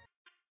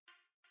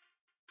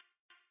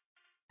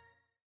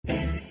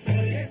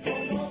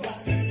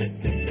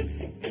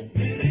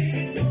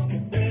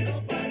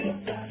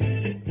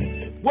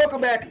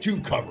 Welcome back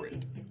to Cover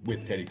It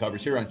with Teddy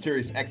Covers here on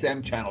Sirius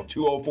XM channel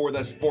 204,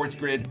 the Sports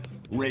Grid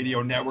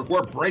Radio Network.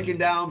 We're breaking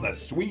down the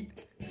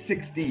Sweet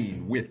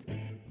 16 with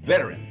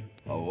veteran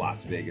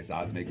Las Vegas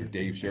oddsmaker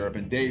Dave Sharap.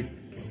 And Dave,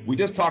 we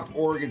just talked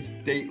Oregon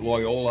State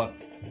Loyola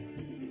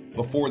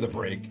before the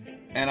break,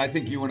 and I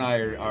think you and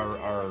I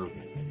are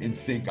in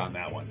sync on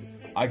that one.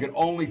 I could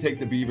only take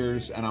the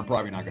Beavers, and I'm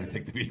probably not going to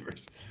take the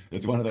Beavers.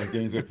 It's one of those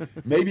games where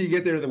maybe you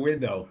get there to the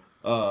window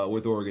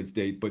with Oregon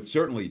State, but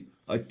certainly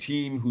a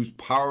team whose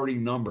power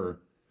rating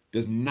number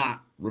does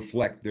not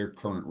reflect their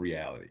current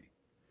reality.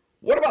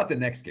 What about the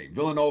next game,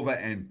 Villanova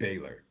and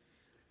Baylor?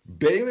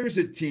 Baylor's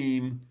a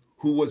team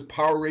who was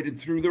power rated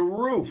through the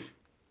roof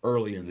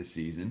early in the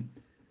season,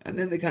 and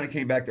then they kind of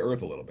came back to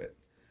earth a little bit.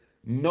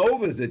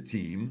 Nova's a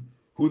team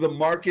who the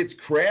markets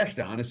crashed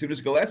on as soon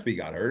as Gillespie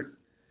got hurt,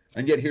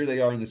 and yet here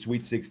they are in the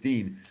Sweet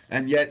 16,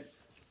 and yet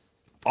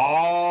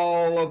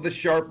all of the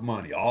sharp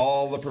money,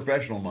 all the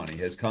professional money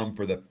has come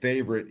for the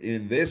favorite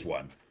in this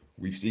one.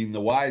 We've seen the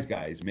wise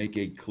guys make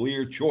a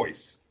clear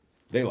choice.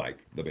 They like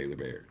the Baylor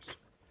Bears.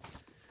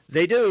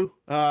 They do.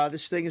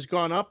 This thing has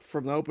gone up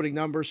from the opening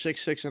number,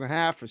 6.5.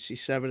 I see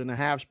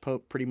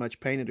 7.5 pretty much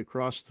painted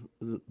across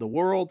the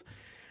world.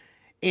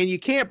 And you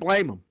can't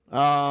blame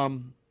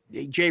them.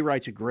 Jay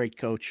Wright's a great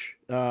coach.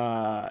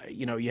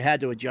 You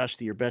had to adjust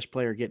to your best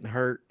player getting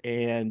hurt,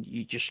 and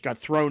you just got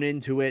thrown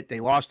into it. They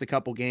lost a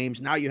couple games.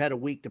 Now you had a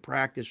week to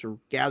practice or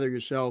gather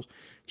yourselves,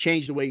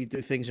 change the way you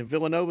do things. And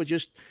Villanova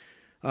just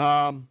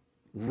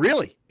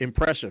really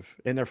impressive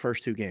in their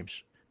first two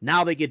games.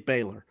 Now they get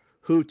Baylor,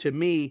 who to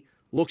me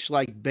looks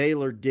like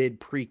Baylor did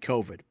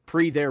pre-COVID,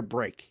 pre their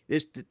break.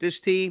 This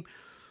team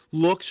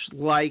looks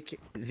like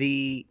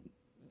they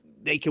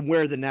can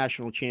wear the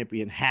national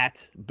champion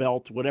hat,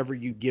 belt, whatever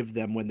you give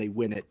them when they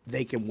win it,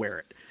 they can wear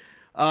it.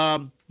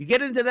 You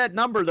get into that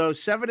number, though,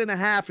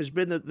 7.5 has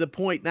been the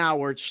point now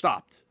where it's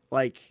stopped.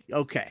 Like,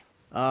 okay,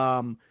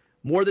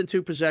 more than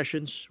 2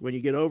 possessions. When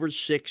you get over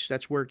 6,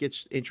 that's where it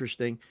gets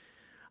interesting.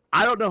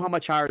 I don't know how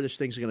much higher this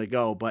thing's going to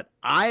go, but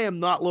I am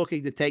not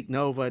looking to take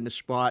Nova in the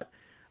spot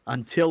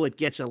until it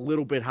gets a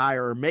little bit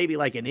higher, or maybe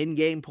like an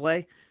in-game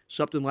play,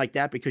 something like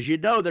that, because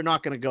they're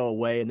not going to go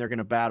away and they're going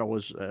to battle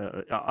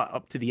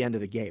up to the end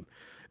of the game.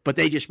 But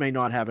they just may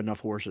not have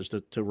enough horses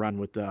to run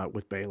with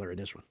Baylor in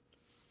this one.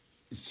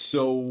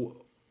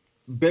 So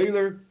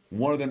Baylor,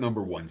 one of the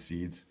number 1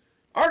 seeds.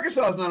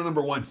 Arkansas is not a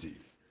number 1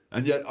 seed.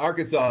 And yet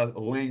Arkansas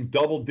laying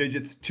double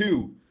digits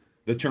to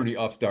the tourney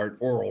upstart,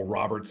 Oral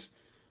Roberts.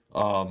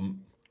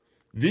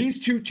 These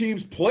two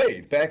teams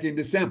played back in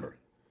December.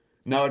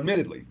 Now,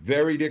 admittedly,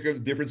 very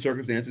different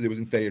circumstances. It was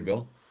in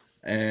Fayetteville,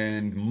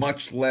 and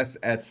much less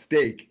at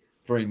stake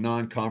for a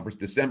non-conference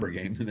December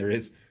game than there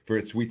is for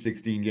a Sweet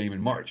 16 game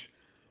in March.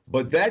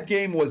 But that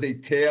game was a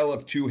tale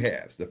of 2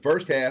 halves. The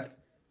first half,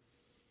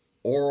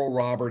 Oral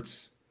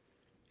Roberts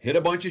hit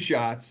a bunch of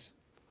shots.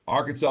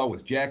 Arkansas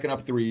was jacking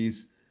up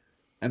threes,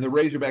 and the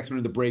Razorbacks went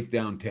into the break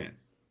down 10.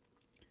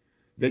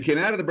 They came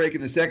out of the break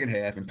in the second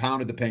half and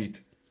pounded the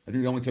paint. I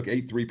think they only took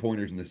 8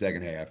 3-pointers in the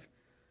second half.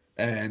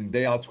 And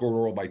they outscored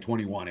Oral by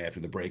 21 after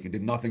the break and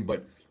did nothing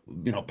but,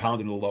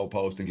 pound into the low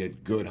post and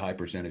get good high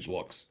percentage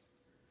looks.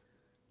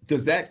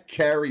 Does that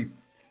carry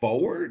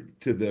forward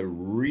to the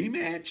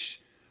rematch?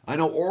 I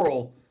know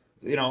Oral,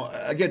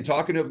 again,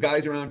 talking to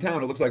guys around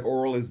town, it looks like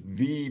Oral is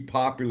the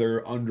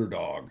popular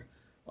underdog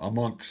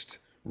amongst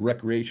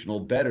recreational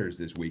bettors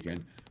this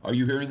weekend. Are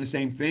you hearing the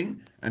same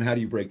thing? And how do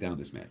you break down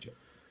this matchup?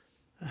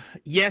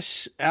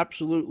 Yes,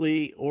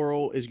 absolutely.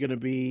 Oral is going to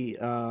be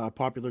a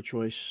popular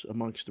choice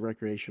amongst the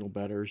recreational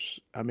bettors.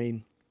 I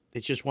mean,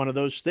 it's just one of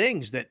those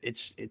things that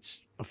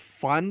it's a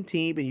fun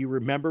team, and you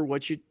remember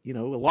what a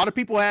lot of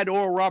people had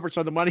Oral Roberts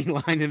on the money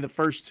line in the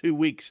first 2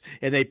 weeks,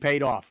 and they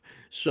paid off.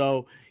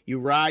 So you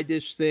ride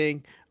this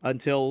thing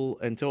until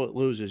it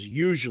loses.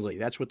 Usually,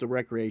 that's what the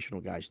recreational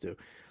guys do.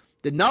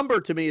 The number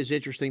to me is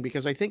interesting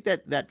because I think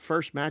that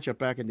first matchup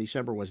back in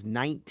December was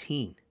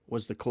 19.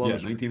 Was the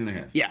closer. Yeah,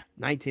 19.5. Yeah,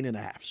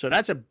 19.5. So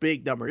that's a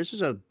big number. This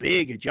is a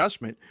big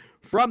adjustment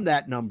from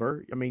that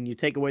number. I mean, you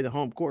take away the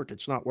home court,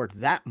 it's not worth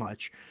that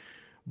much.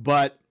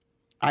 But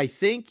I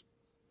think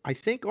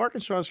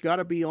Arkansas's got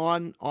to be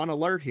on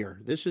alert here.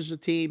 This is a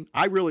team.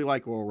 I really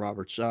like Oral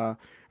Roberts. Our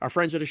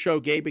friends at the show,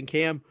 Gabe and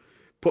Cam,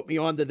 put me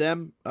on to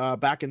them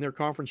back in their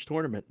conference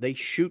tournament. They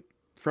shoot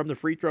from the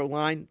free throw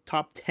line,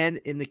 top 10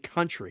 in the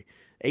country,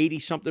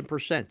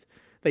 80-something%.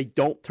 They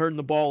don't turn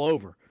the ball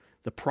over.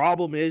 The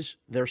problem is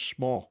they're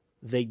small.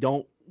 They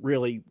don't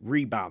really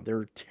rebound.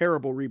 They're a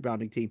terrible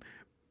rebounding team,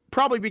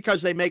 probably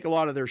because they make a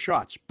lot of their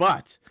shots.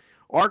 But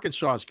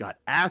Arkansas's got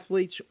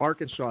athletes.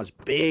 Arkansas's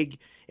big.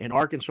 And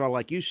Arkansas,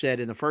 like you said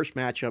in the first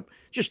matchup,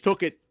 just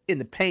took it in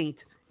the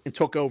paint and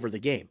took over the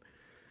game.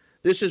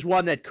 This is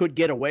one that could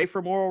get away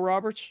from Oral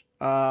Roberts.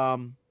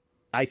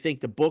 I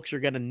think the books are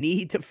going to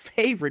need to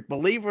favorite,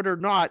 believe it or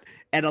not,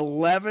 at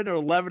 11 or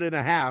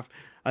 11.5.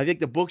 I think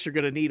the books are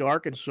going to need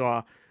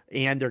Arkansas,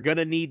 and they're going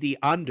to need the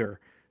under.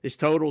 This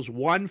total's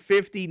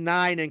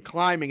 159 and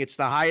climbing. It's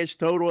the highest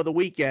total of the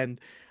weekend.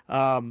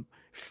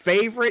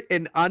 Favorite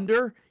and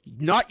under,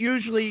 not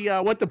usually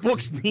what the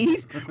books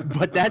need,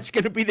 but that's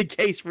going to be the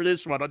case for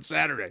this one on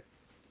Saturday.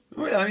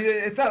 Well, I mean,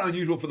 it's not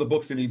unusual for the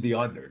books to need the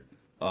under,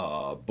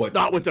 but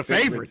not with the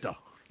favorite, though.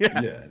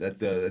 Yeah,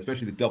 that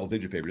especially the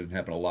double-digit favorite doesn't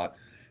happen a lot.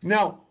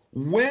 Now,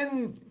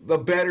 when the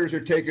bettors are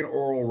taking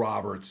Oral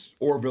Roberts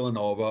or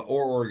Villanova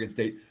or Oregon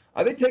State,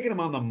 are they taking them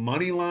on the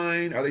money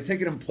line? Are they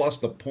taking them plus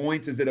the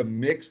points? Is it a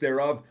mix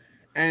thereof?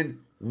 And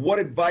what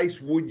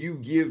advice would you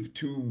give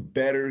to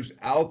bettors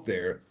out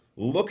there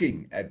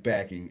looking at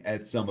backing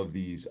at some of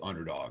these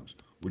underdogs?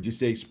 Would you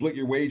say split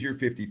your wager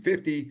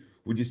 50-50?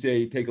 Would you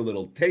say take a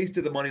little taste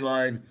of the money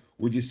line?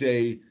 Would you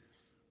say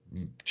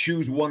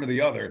choose one or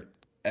the other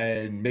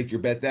and make your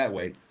bet that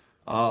way.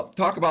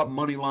 Talk about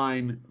money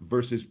line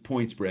versus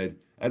point spread,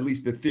 at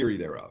least the theory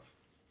thereof.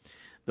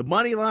 The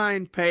money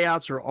line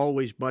payouts are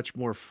always much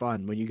more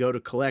fun. When you go to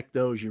collect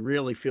those, you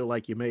really feel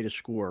like you made a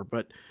score.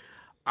 But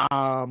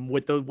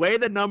with the way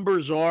the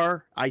numbers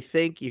are, I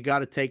think you got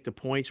to take the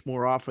points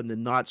more often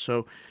than not.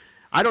 So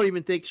I don't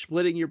even think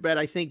splitting your bet.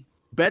 I think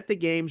bet the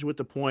games with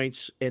the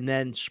points and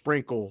then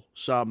sprinkle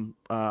some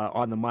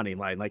on the money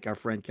line, like our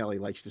friend Kelly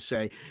likes to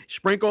say.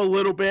 Sprinkle a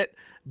little bit.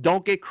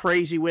 Don't get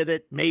crazy with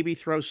it. Maybe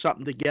throw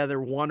something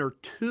together, one or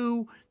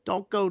two.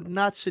 Don't go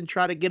nuts and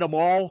try to get them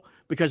all,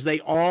 because they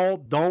all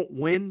don't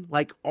win.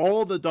 Like,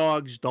 all the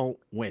dogs don't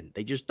win.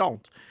 They just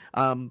don't.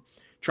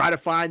 Try to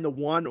find the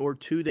one or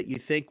two that you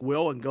think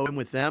will and go in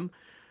with them.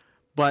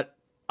 But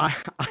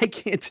I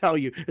can't tell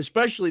you,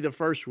 especially the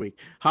first week,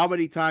 how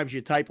many times you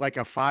type like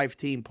a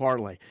 5-team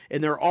parlay,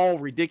 and they're all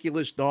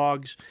ridiculous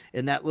dogs,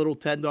 and that little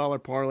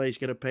 $10 parlay is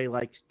going to pay,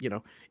 like,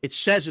 it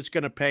says it's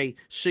going to pay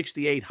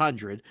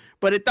 $6,800,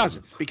 but it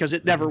doesn't, because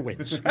it never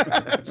wins.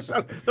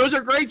 So those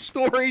are great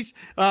stories,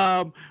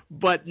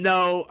 but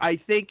no, I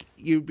think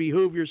you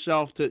behoove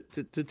yourself to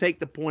take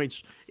the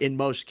points in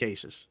most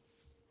cases.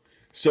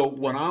 So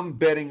when I'm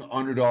betting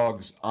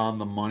underdogs on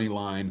the money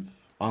line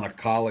on a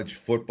college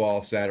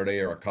football Saturday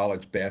or a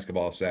college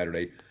basketball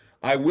Saturday,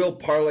 I will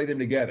parlay them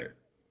together.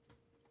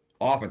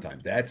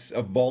 Oftentimes, that's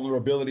a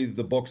vulnerability that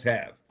the books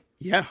have.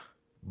 Yeah.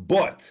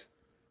 But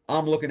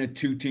I'm looking at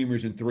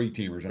 2-teamers and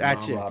 3-teamers, and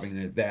That's I'm it. robbing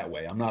it that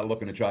way. I'm not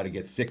looking to try to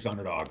get 6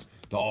 underdogs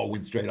to all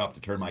win straight up to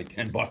turn my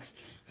 $10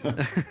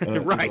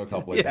 Right. a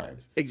couple of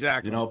times.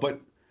 Exactly. But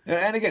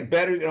and again,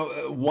 bettors.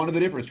 One of the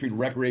difference between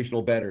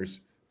recreational bettors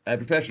and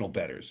professional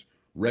bettors.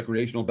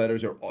 Recreational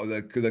bettors are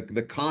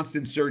the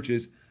constant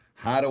searches.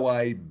 How do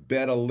I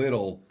bet a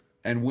little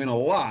and win a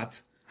lot?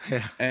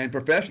 Yeah. And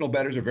professional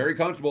bettors are very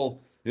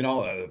comfortable,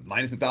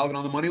 minus 1,000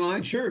 on the money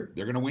line. Sure,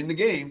 they're going to win the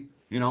game.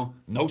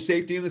 No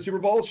safety in the Super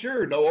Bowl.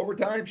 Sure, no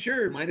overtime.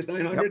 Sure, minus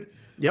 900.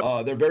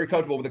 Yep. They're very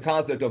comfortable with the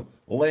concept of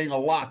laying a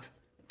lot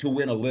to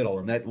win a little.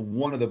 And that's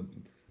one of the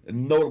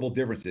notable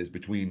differences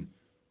between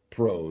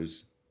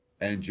pros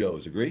and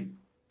Joes. Agree?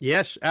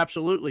 Yes,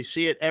 absolutely.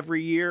 See it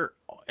every year.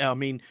 I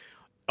mean,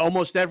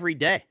 almost every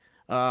day.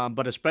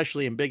 But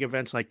especially in big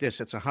events like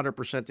this, it's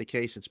 100% the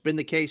case. It's been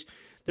the case.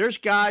 There's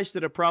guys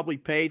that have probably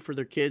paid for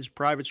their kids'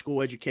 private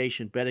school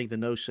education betting the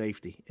no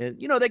safety. And,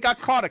 they got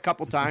caught a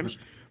couple times.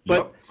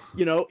 But,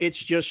 it's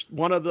just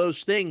one of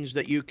those things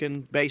that you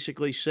can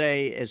basically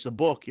say as the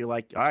book. You're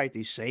like, all right,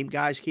 these same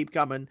guys keep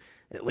coming.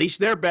 At least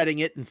they're betting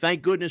it, and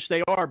thank goodness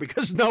they are,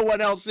 because no one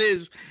else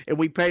is. And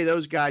we pay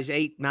those guys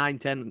 8, 9,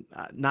 10,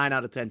 9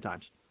 out of 10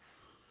 times.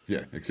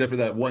 Yeah, except for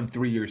that 1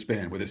 3-year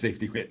span with a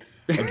safety hit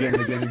again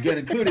and again and again,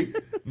 including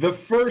the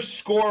first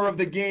score of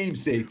the game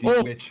safety,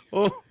 which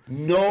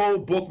no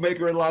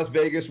bookmaker in Las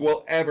Vegas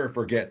will ever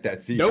forget that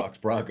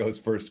Seahawks-Broncos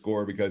first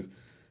score, because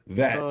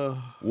that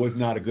was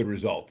not a good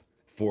result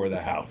for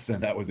the house,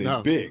 and that was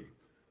a big,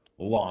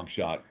 long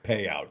shot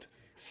payout.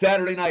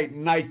 Saturday night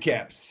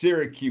nightcap,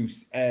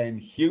 Syracuse and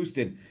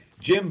Houston.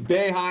 Jim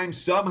Boeheim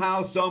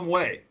somehow, some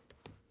way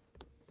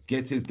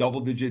gets his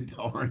double-digit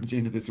orange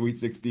into the Sweet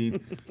 16.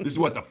 This is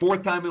the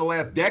 4th time in the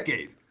last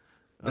decade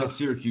that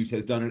Syracuse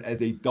has done it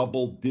as a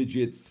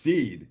double-digit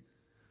seed.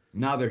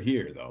 Now they're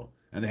here, though,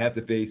 and they have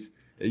to face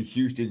a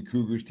Houston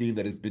Cougars team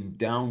that has been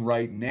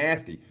downright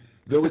nasty.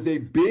 There was a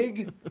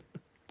big,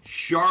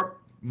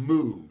 sharp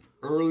move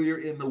earlier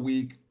in the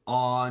week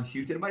on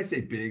Houston. I might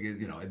say big,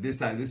 at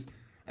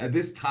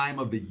this time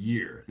of the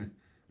year,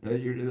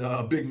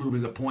 a big move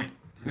is a point.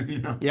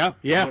 Yeah.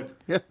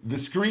 But the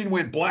screen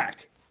went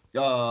black.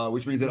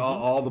 Which means that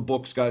all the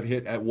books got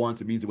hit at once.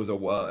 It means it was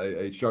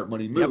a sharp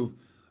money move,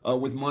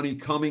 with money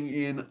coming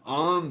in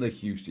on the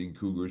Houston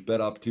Cougars, bet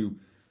up to,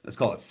 let's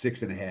call it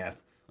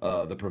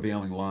 6.5, the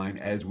prevailing line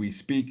as we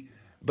speak.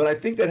 But I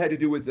think that had to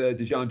do with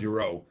DeJon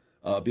Giroux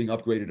being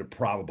upgraded to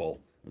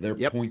probable. Their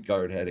point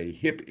guard had a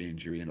hip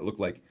injury, and it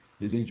looked like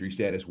his injury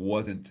status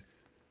wasn't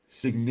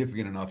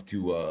significant enough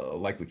to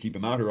likely keep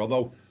him out here.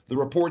 Although the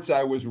reports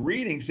I was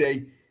reading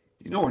say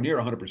he's nowhere near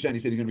 100%. He said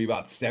he's going to be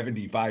about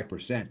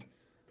 75%.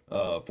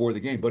 For the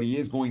game, but he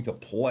is going to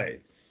play,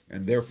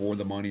 and therefore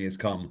the money has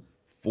come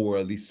for,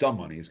 at least some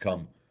money has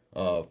come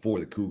for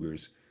the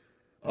Cougars.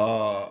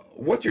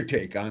 What's your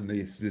take on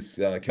this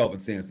Kelvin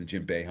Sampson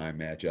Jim Boeheim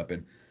matchup?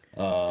 And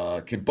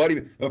can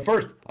Buddy?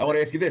 First, I want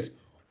to ask you this: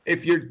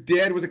 if your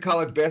dad was a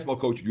college basketball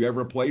coach, have you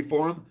ever played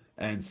for him?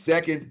 And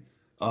second,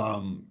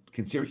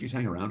 can Syracuse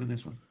hang around in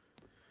this one?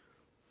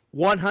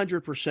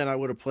 100% I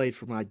would have played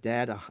for my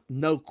dad,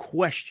 no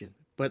question.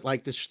 But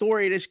like, the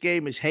story of this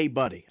game is, hey,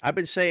 buddy. I've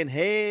been saying,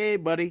 hey,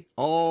 buddy,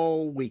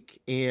 all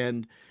week.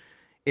 And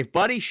if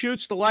Buddy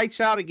shoots the lights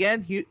out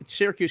again,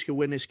 Syracuse could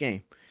win this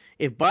game.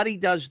 If Buddy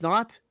does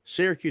not,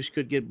 Syracuse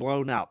could get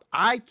blown out.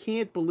 I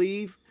can't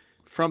believe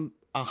from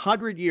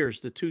 100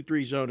 years the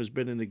 2-3 zone has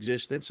been in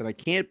existence, and I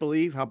can't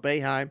believe how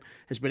Boeheim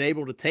has been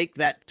able to take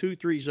that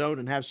 2-3 zone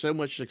and have so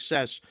much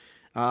success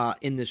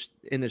in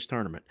this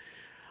tournament.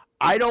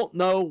 I don't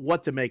know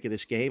what to make of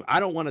this game. I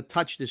don't want to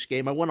touch this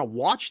game. I want to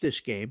watch this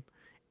game.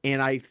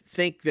 and I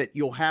think that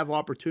you'll have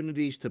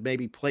opportunities to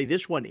maybe play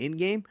this one in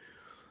game.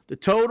 The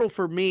total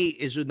for me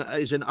is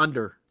an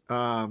under.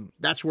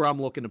 That's where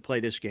I'm looking to play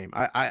this game.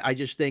 I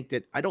just think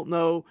that I don't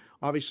know.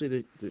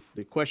 Obviously,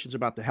 the questions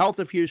about the health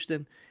of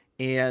Houston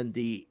and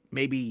the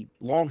maybe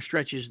long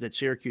stretches that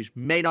Syracuse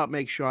may not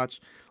make shots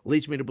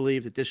leads me to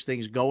believe that this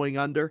thing's going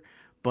under.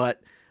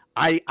 But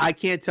I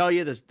can't tell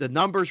you the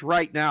numbers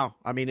right now.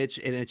 I mean,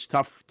 it's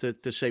tough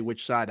to say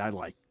which side I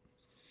like.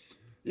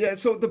 Yeah,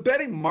 so the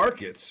betting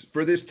markets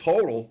for this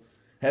total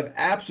have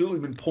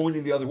absolutely been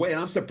pointing the other way, and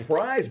I'm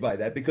surprised by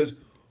that because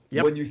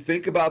when you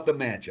think about the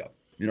matchup,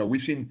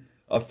 we've seen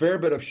a fair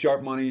bit of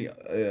sharp money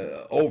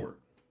over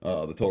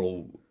the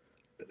total,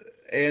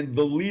 and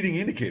the leading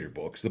indicator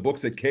books, the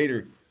books that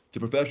cater to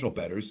professional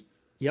bettors,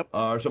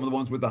 are some of the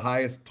ones with the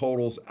highest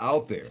totals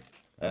out there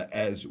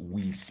as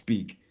we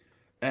speak.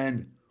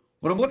 And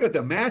when I'm looking at the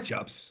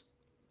matchups,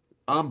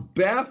 I'm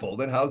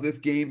baffled at how this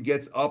game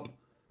gets up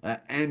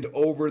and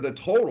over the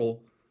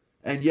total,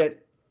 and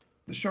yet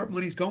the sharp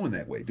money's going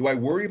that way. Do I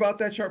worry about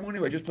that sharp money,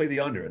 or do I just play the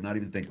under and not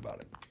even think about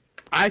it?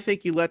 I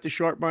think you let the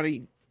sharp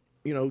money,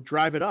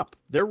 drive it up.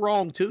 They're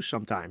wrong too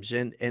sometimes,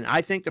 and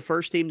I think the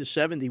first team to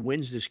 70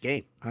 wins this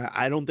game.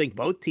 I don't think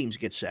both teams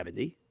get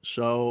 70,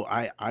 so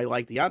I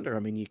like the under.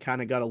 I mean, you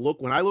kind of got to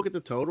look. When I look at the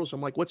totals,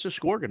 I'm like, what's the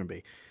score going to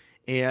be?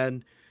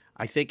 And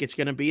I think it's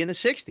going to be in the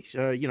 60s.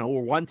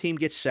 Where one team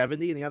gets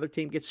 70 and the other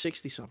team gets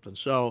 60 something.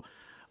 So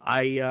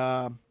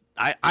I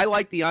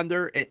like the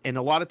under, and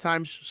a lot of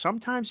times,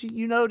 sometimes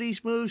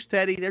these moves,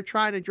 Teddy, they're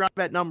trying to drop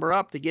that number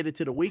up to get it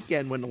to the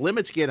weekend when the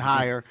limits get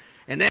higher,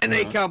 and then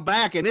they come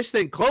back, and this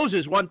thing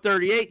closes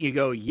 138, and you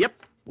go,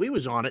 yep, we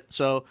was on it.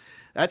 So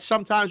that's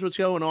sometimes what's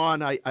going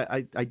on.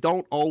 I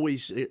don't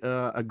always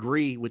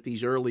agree with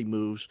these early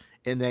moves,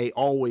 and they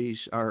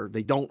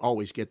don't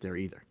always get there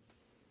either.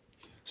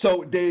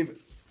 So, Dave,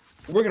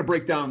 we're going to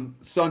break down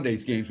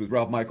Sunday's games with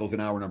Ralph Michaels in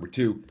hour number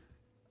 2.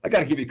 I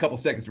got to give you a couple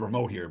seconds to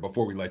promote here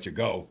before we let you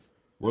go.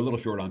 We're a little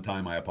short on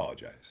time. I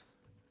apologize.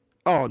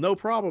 Oh, no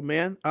problem,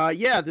 man.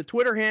 The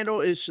Twitter handle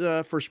is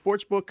for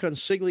Sportsbook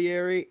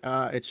Consigliere.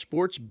 It's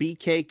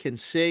SportsBK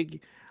Consig.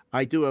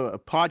 I do a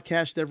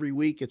podcast every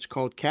week. It's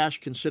called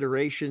Cash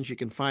Considerations. You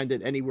can find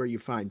it anywhere you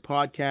find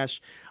podcasts.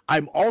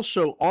 I'm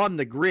also on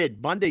the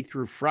grid Monday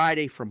through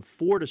Friday from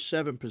 4 to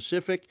 7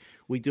 Pacific.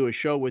 We do a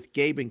show with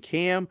Gabe and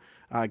Cam.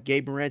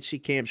 Gabe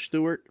Morency, Cam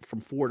Stewart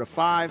from 4 to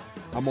 5.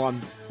 I'm on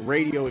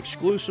radio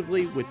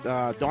exclusively with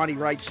Donnie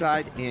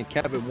Rightside and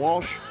Kevin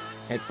Walsh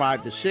at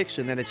 5 to 6.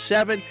 And then at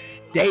 7,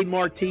 Dane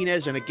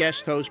Martinez and a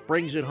guest host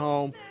brings it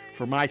home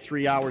for my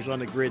 3 hours on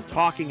the grid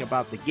talking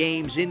about the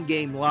games,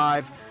 in-game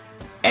live,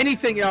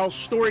 anything else,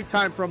 story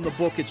time from the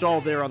book. It's all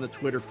there on the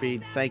Twitter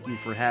feed. Thank you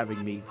for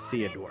having me,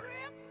 Theodore.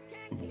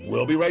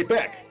 We'll be right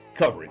back.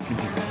 Cover it.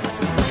 Continue.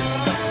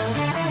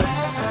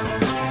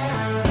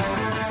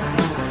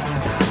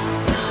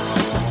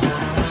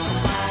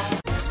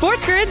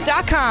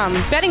 SportsGrid.com.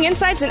 Betting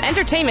insights and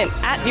entertainment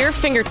at your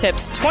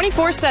fingertips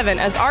 24/7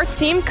 as our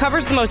team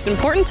covers the most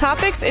important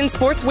topics in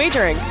sports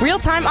wagering.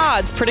 Real-time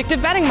odds,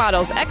 predictive betting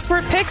models,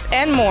 expert picks,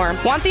 and more.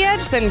 Want the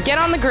edge? Then get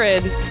on the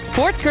grid.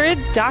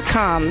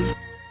 SportsGrid.com.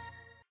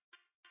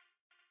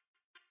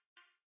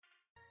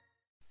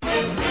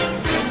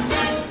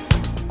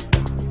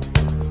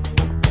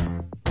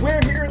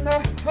 We're here in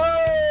the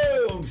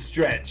home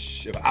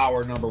stretch of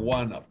hour number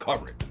 1 of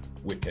Cover It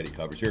with Teddy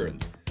Covers here in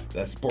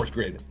the Sports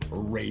Grid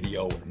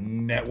Radio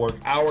Network.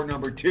 Hour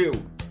number 2,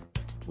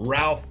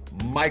 Ralph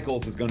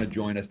Michaels is going to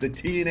join us, the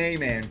TNA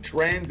man,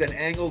 trends and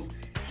angles.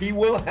 He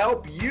will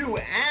help you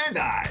and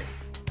I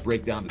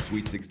break down the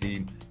Sweet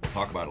 16. We'll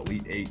talk about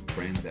Elite 8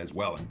 trends as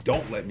well. And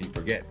don't let me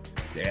forget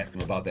to ask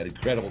him about that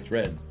incredible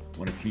trend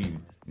when a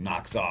team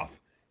knocks off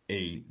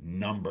a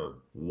number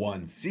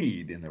 1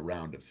 seed in the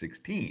round of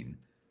 16.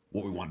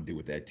 What we want to do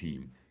with that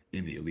team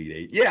in the Elite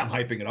 8. Yeah, I'm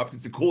hyping it up.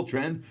 It's a cool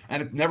trend,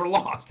 and it's never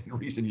lost in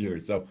recent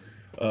years. So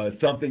it's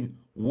something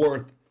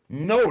worth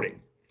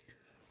noting.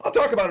 I'll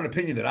talk about an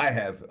opinion that I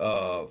have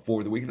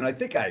for the weekend, and I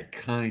think I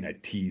kind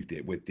of teased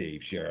it with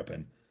Dave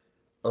Sharapan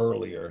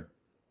earlier.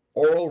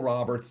 Oral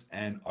Roberts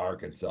and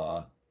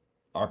Arkansas.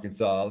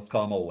 Arkansas, let's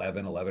call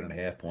them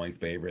 11.5 point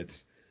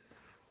favorites.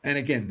 And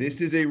again, this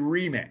is a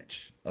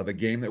rematch of a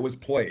game that was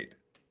played.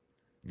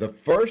 The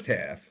first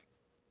half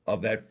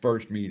of that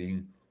first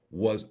meeting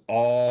was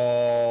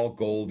all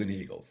Golden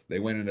Eagles. They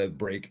went into the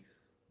break.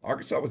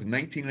 Arkansas was a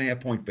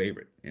 19.5 point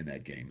favorite in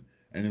that game,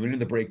 and they went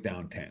into the break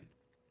down 10.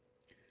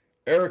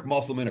 Eric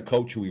Musselman, a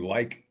coach who we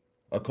like,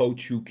 a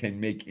coach who can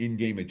make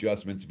in-game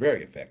adjustments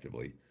very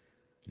effectively.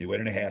 He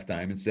went into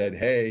halftime and said,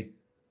 hey,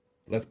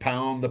 let's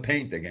pound the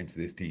paint against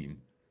this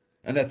team.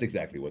 And that's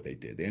exactly what they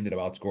did. They ended up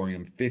outscoring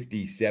them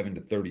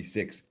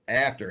 57-36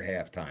 after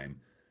halftime.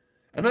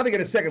 And now they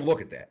get a second look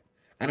at that.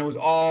 And it was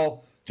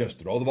all just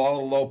throw the ball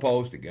in the low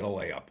post and get a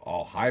layup.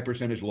 All high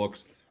percentage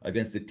looks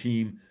against a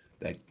team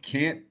that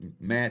can't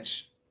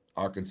match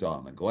Arkansas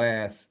on the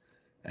glass,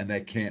 and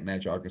that can't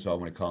match Arkansas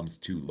when it comes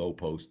to low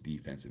post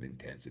defensive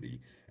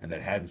intensity, and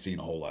that hasn't seen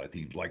a whole lot of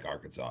teams like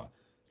Arkansas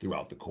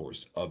throughout the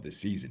course of the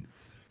season.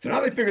 So now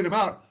they figured them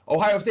out.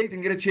 Ohio State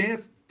didn't get a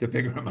chance to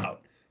figure them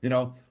out.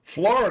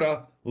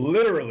 Florida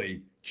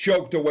literally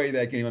choked away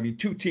that game. I mean,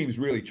 two teams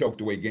really choked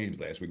away games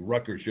last week.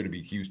 Rutgers should have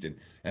beat Houston,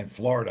 and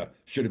Florida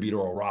should have beat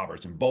Oral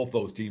Roberts. And both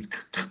those teams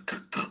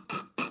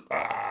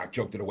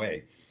choked it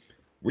away,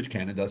 which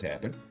can and does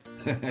happen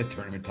at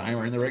tournament time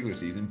or in the regular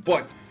season.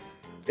 But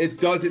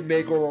it doesn't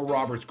make Oral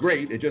Roberts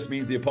great. It just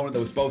means the opponent that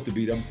was supposed to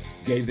beat them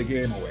gave the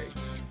game away.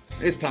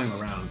 This time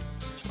around,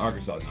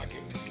 Arkansas is not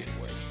giving this game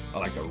away. I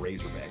like the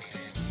Razorbacks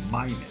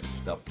minus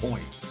the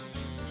points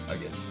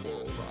against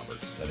Oral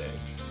Roberts today.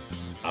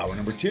 Hour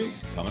number 2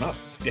 coming up.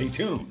 Stay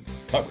tuned.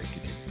 Coverage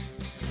continues.